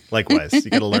same. Likewise. You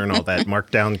got to learn all that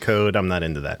markdown code. I'm not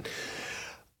into that.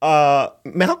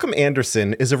 Malcolm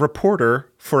Anderson is a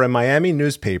reporter for a Miami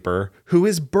newspaper who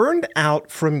is burned out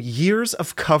from years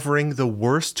of covering the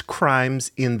worst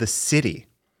crimes in the city.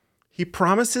 He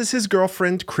promises his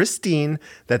girlfriend, Christine,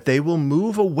 that they will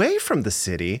move away from the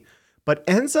city, but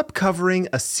ends up covering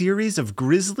a series of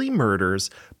grisly murders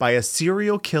by a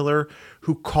serial killer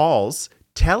who calls,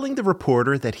 telling the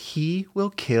reporter that he will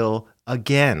kill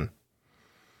again.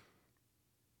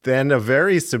 Then a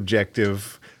very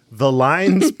subjective, the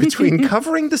lines between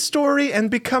covering the story and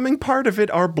becoming part of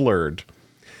it are blurred.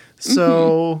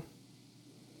 So,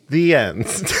 the end.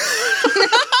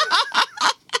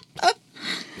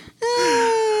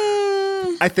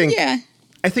 I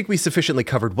think we sufficiently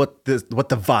covered what the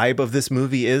vibe of this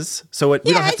movie is. So we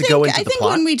don't have to go into the plot. I think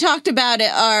when we talked about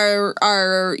it,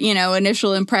 our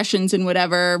initial impressions and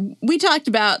whatever, we talked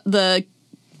about the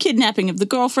kidnapping of the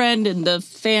girlfriend and the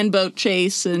fan boat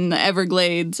chase and the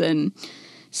Everglades and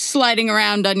sliding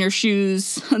around on your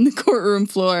shoes on the courtroom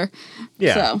floor.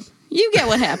 Yeah. So you get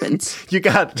what happens.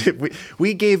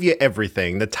 We gave you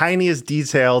everything, the tiniest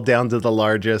detail down to the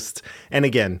largest. And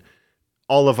again,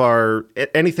 all of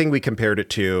anything we compared it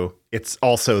to, it's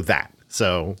also that.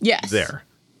 So yes. There.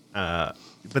 But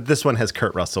this one has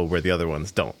Kurt Russell where the other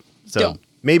ones don't. So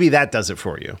maybe that does it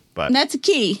for you. But and that's a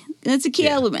key. That's a key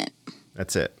element.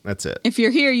 That's it. If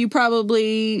you're here, you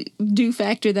probably do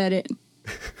factor that in.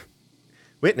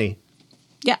 Whitney.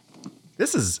 Yeah.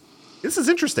 This is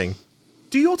interesting.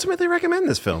 Do you ultimately recommend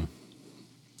this film?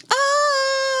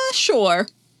 Sure.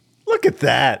 Look at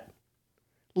that.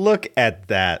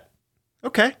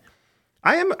 Okay.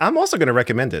 I'm also going to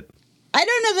recommend it. I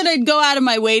don't know that I'd go out of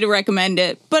my way to recommend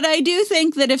it, but I do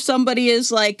think that if somebody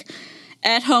is like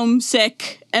at home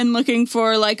sick and looking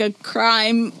for like a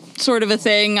crime sort of a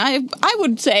thing, I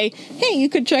would say, hey, you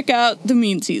could check out The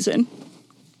Mean Season.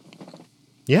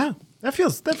 Yeah, that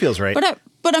feels right.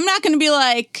 But I'm not going to be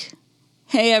like,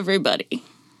 hey, everybody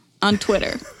on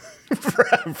Twitter.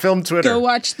 Film Twitter. Go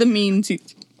watch The Mean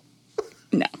Season.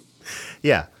 No.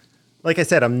 Yeah. Like I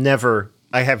said,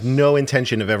 I have no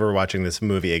intention of ever watching this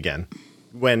movie again.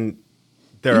 When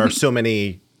there are so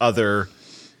many other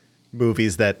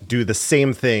movies that do the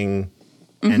same thing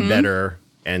and better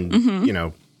and,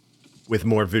 with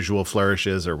more visual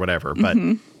flourishes or whatever. But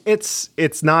it's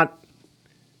not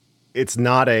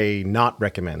a not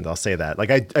recommend. I'll say that.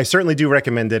 Like I certainly do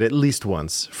recommend it at least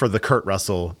once for the Kurt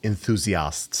Russell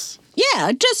enthusiasts.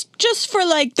 Yeah, just for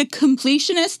like the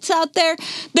completionists out there.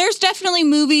 There's definitely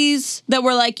movies that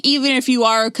were like, even if you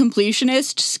are a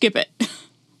completionist, skip it.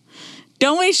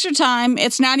 Don't waste your time.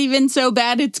 It's not even so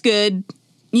bad it's good.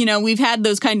 we've had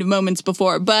those kind of moments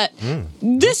before, but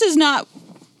this is not,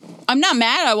 I'm not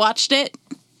mad I watched it.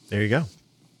 There you go.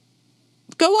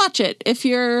 Go watch it if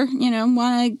you're,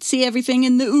 want to see everything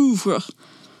in the oeuvre.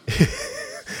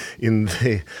 In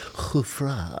the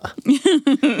oeuvre.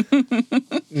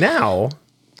 Now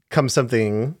comes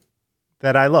something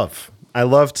that I love. I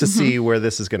love to see where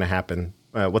this is going to happen,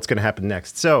 what's going to happen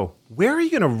next. So where are you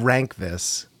going to rank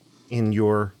this in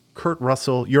your Kurt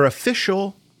Russell, your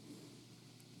official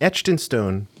etched in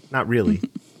stone, not really,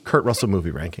 Kurt Russell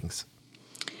movie rankings?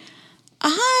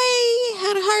 I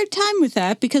had a hard time with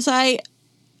that because I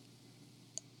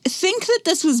think that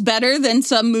this was better than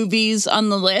some movies on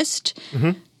the list,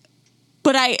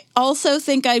 but I also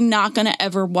think I'm not going to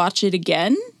ever watch it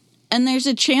again. And there's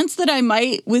a chance that I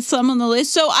might with some on the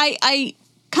list. So I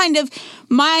kind of,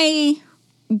 my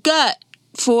gut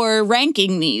for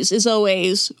ranking these is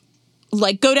always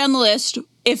like, go down the list.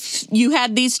 If you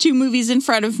had these two movies in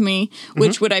front of me,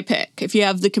 which would I pick? If you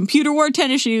have The Computer Wore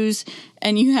Tennis Shoes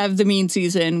and you have The Mean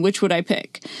Season, which would I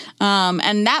pick?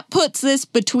 And that puts this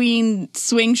between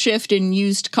Swing Shift and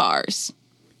Used Cars.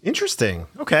 Interesting.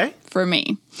 Okay. For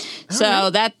me. All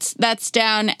so right. that's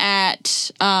down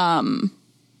at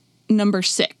number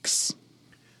 6.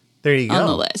 There you go. On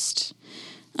the list.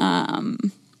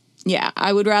 Yeah,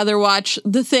 I would rather watch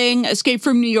The Thing, Escape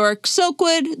from New York,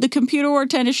 Silkwood, The Computer Wore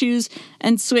Tennis Shoes,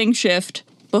 and Swing Shift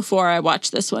before I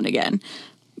watch this one again.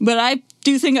 But I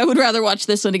do think I would rather watch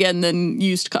this one again than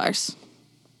Used Cars.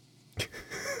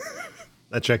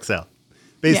 That checks out.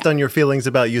 Based on your feelings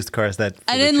about Used Cars, that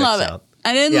I didn't love out. it.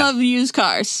 I didn't love Used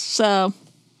Cars, so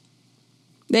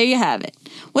there you have it.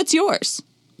 What's yours?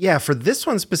 Yeah, for this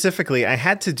one specifically, I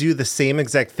had to do the same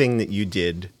exact thing that you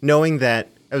did, knowing that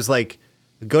I was like,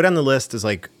 go down the list is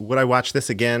like, would I watch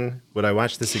this again? Would I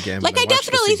watch this again? Like, I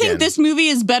definitely think this movie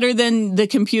is better than The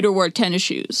Computer Wore Tennis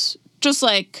Shoes. Just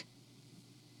like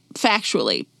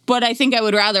factually. But I think I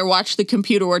would rather watch The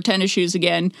Computer Wore Tennis Shoes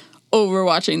again over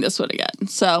watching this one again.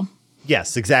 So.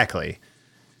 Yes, exactly.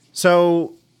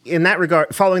 So in that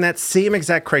regard, following that same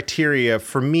exact criteria,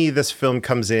 for me, this film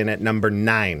comes in at number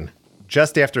 9,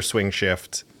 just after Swing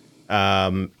Shift,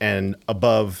 and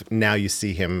above Now You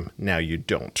See Him, Now You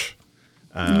Don't.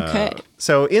 Okay.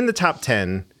 So in the top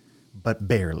 10, but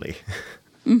barely.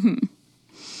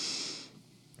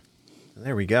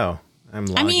 There we go. I'm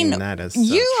logging that as such.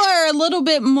 You are a little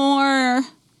bit more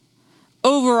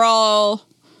overall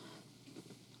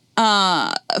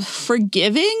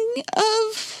forgiving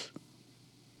of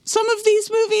some of these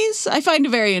movies. I find it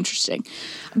very interesting.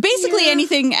 Basically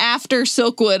anything after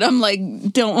Silkwood, I'm like,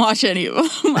 don't watch any of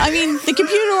them. I mean, The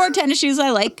Computer Wore Tennis Shoes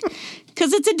I like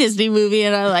because it's a Disney movie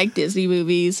and I like Disney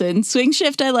movies. And Swing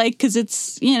Shift I like because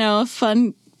it's, a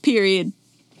fun period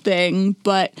thing.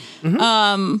 But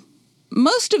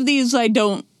most of these I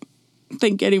don't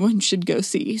think anyone should go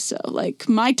see. So, like,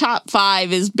 my top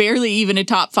 5 is barely even a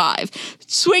top 5.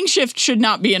 Swing Shift should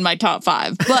not be in my top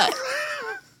 5, but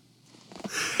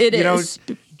it is.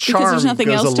 Because there's nothing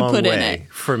else to put in it.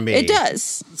 For me. It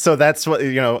does. So that's what,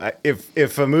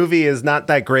 if a movie is not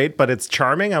that great, but it's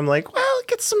charming, I'm like, well,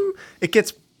 it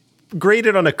gets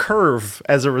graded on a curve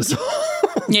as a result.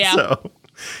 Yeah. So,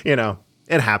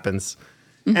 it happens.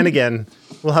 And again,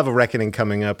 we'll have a reckoning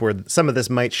coming up where some of this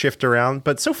might shift around.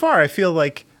 But so far, I feel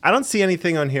like I don't see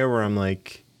anything on here where I'm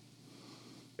like,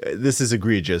 this is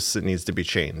egregious. It needs to be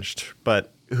changed.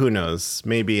 But who knows?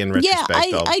 Maybe in retrospect.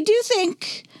 Yeah, I do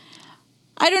think,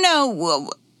 I don't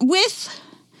know,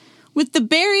 with the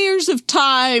barriers of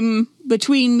time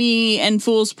between me and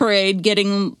Fool's Parade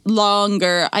getting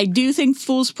longer, I do think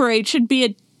Fool's Parade should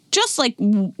be just like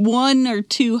 1 or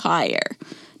 2 higher.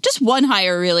 Just 1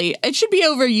 higher, really. It should be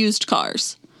over Used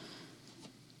Cars.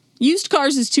 Used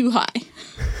Cars is too high.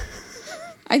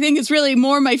 I think it's really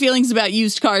more my feelings about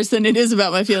Used Cars than it is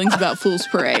about my feelings about Fool's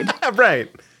Parade. Right.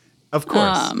 Of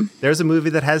course. There's a movie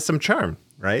that has some charm,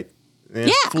 right? And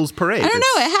yeah. Fool's Parade. I don't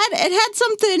know. It had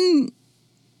something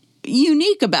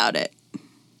unique about it.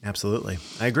 Absolutely.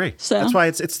 I agree. So. That's why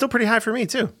it's still pretty high for me,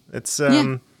 too. It's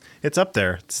up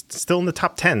there. It's still in the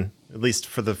top 10. At least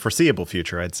for the foreseeable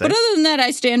future, I'd say. But other than that,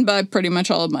 I stand by pretty much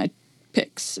all of my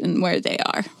picks and where they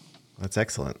are. That's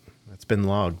excellent. That's been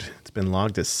logged. It's been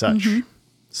logged as such.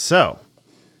 So,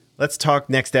 let's talk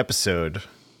next episode.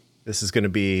 This is going to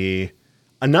be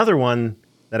another one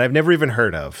that I've never even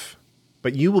heard of.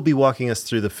 But you will be walking us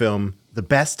through the film The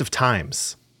Best of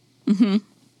Times.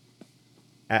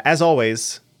 As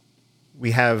always,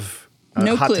 we have...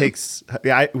 No hot clue. takes.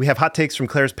 We have hot takes from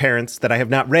Claire's parents that I have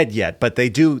not read yet, but they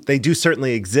do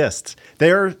certainly exist.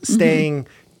 They're staying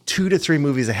 2 to 3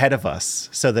 movies ahead of us,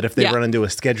 so that if they run into a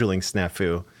scheduling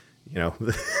snafu,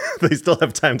 they still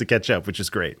have time to catch up, which is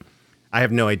great. I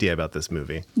have no idea about this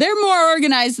movie. They're more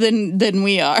organized than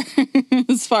we are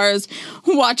as far as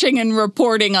watching and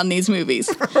reporting on these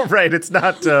movies. Right. It's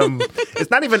not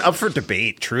even up for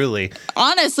debate, truly.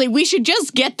 Honestly, we should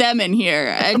just get them in here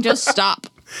and just stop.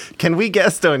 Can we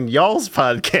guest on y'all's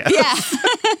podcast? Yeah.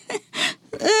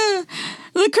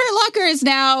 The Kurt Locker is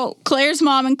now Claire's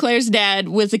mom and Claire's dad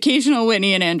with occasional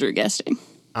Whitney and Andrew guesting.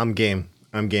 I'm game.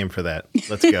 I'm game for that.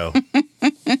 Let's go.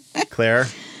 Claire,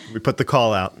 we put the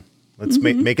call out. Let's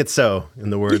make it so, in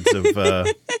the words of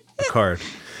the card.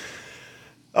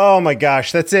 Oh my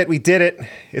gosh, that's it. We did it.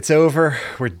 It's over.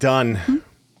 We're done.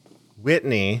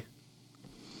 Whitney,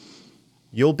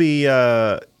 you'll be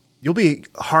hard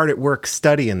at work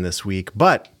studying this week,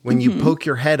 but when you poke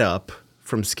your head up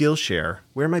from Skillshare,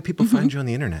 where might people find you on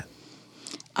the internet?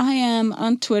 I am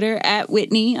on Twitter at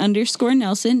Whitney_Nelson,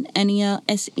 Nelsen,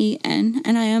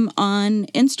 and I am on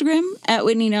Instagram at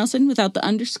Whitney Nelson without the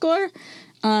underscore.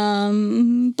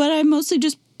 But I mostly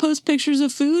just post pictures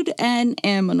of food and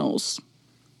animals.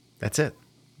 That's it.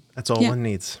 That's all one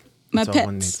needs. My That's pets. all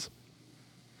one needs.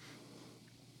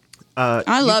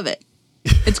 I love it.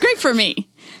 It's great for me.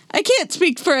 I can't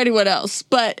speak for anyone else,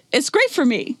 but it's great for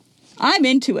me. I'm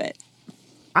into it.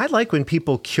 I like when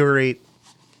people curate,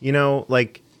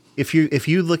 like if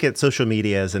you look at social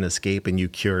media as an escape and you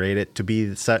curate it to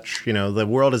be such, the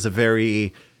world is a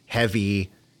very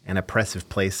heavy and oppressive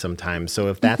place sometimes. So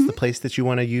if that's the place that you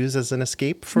want to use as an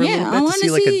escape for a little bit, to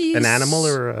see like an animal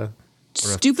or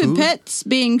stupid food? pets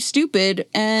being stupid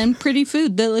and pretty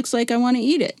food that looks like I want to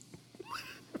eat it.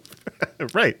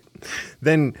 Right.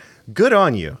 Then good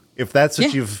on you. If that's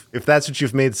what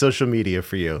you've made social media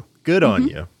for you. Good on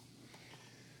you.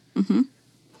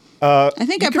 I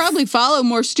think I probably follow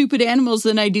more stupid animals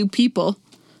than I do people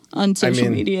on social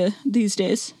media these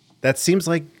days. That seems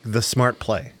like the smart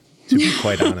play, to be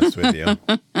quite honest with you.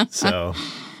 So,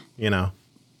 there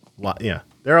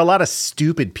are a lot of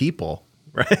stupid people,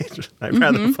 right? I'd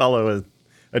rather follow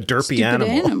a derpy stupid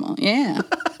animal. Yeah.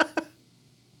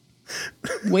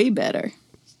 Way better.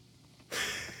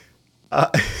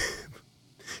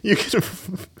 You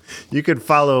could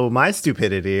follow my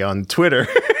stupidity on Twitter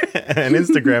and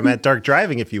Instagram at Dark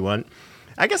Driving if you want.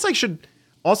 I guess I should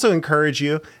also encourage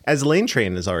you, as Lane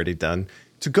Train has already done,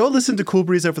 to go listen to Cool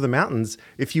Breeze Over the Mountains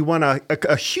if you want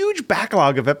a huge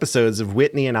backlog of episodes of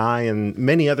Whitney and I and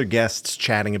many other guests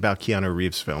chatting about Keanu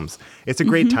Reeves films. It's a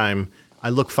great time.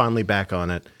 I look fondly back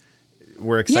on it.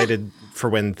 We're excited for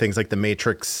when things like The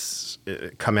Matrix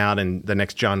come out and the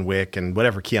next John Wick and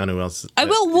whatever Keanu else I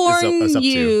will warn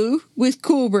you with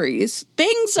Cool Breeze.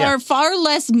 Things are far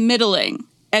less middling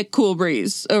at Cool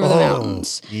Breeze Over the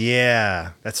Mountains.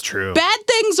 Yeah, that's true. Bad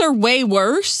things are way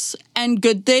worse and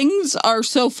good things are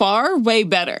so far way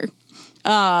better.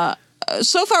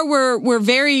 So far we're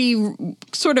very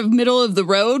sort of middle of the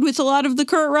road with a lot of the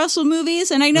Kurt Russell movies,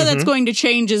 and I know that's going to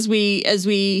change as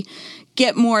we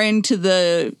get more into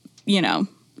the,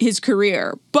 his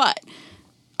career. But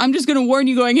I'm just going to warn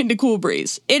you going into Cool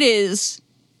Breeze. It is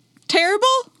terrible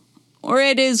or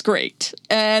it is great.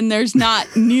 And there's not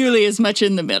nearly as much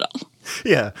in the middle.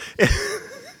 Yeah.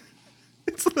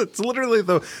 It's literally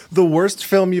the worst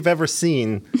film you've ever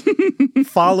seen,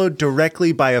 followed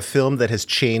directly by a film that has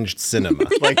changed cinema.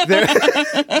 Like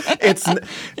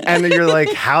and you're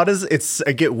like, how does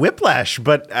I get whiplash?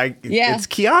 But it's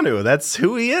Keanu. That's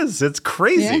who he is. It's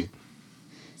crazy. Yeah.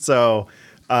 So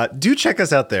do check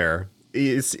us out there.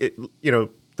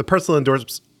 The personal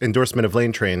endorsement of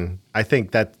Lane Train. I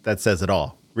think that says it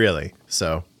all, really.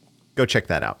 So go check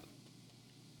that out.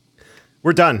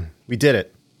 We're done. We did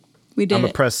it. We did. I'm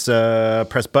gonna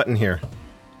press button here.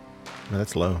 Oh,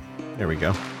 that's low. There we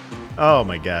go. Oh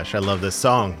my gosh, I love this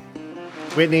song.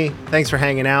 Whitney, thanks for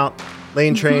hanging out.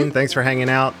 Lane Train, thanks for hanging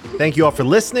out. Thank you all for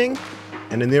listening.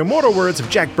 And in the immortal words of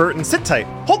Jack Burton, sit tight,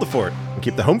 hold the fort, and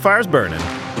keep the home fires burning.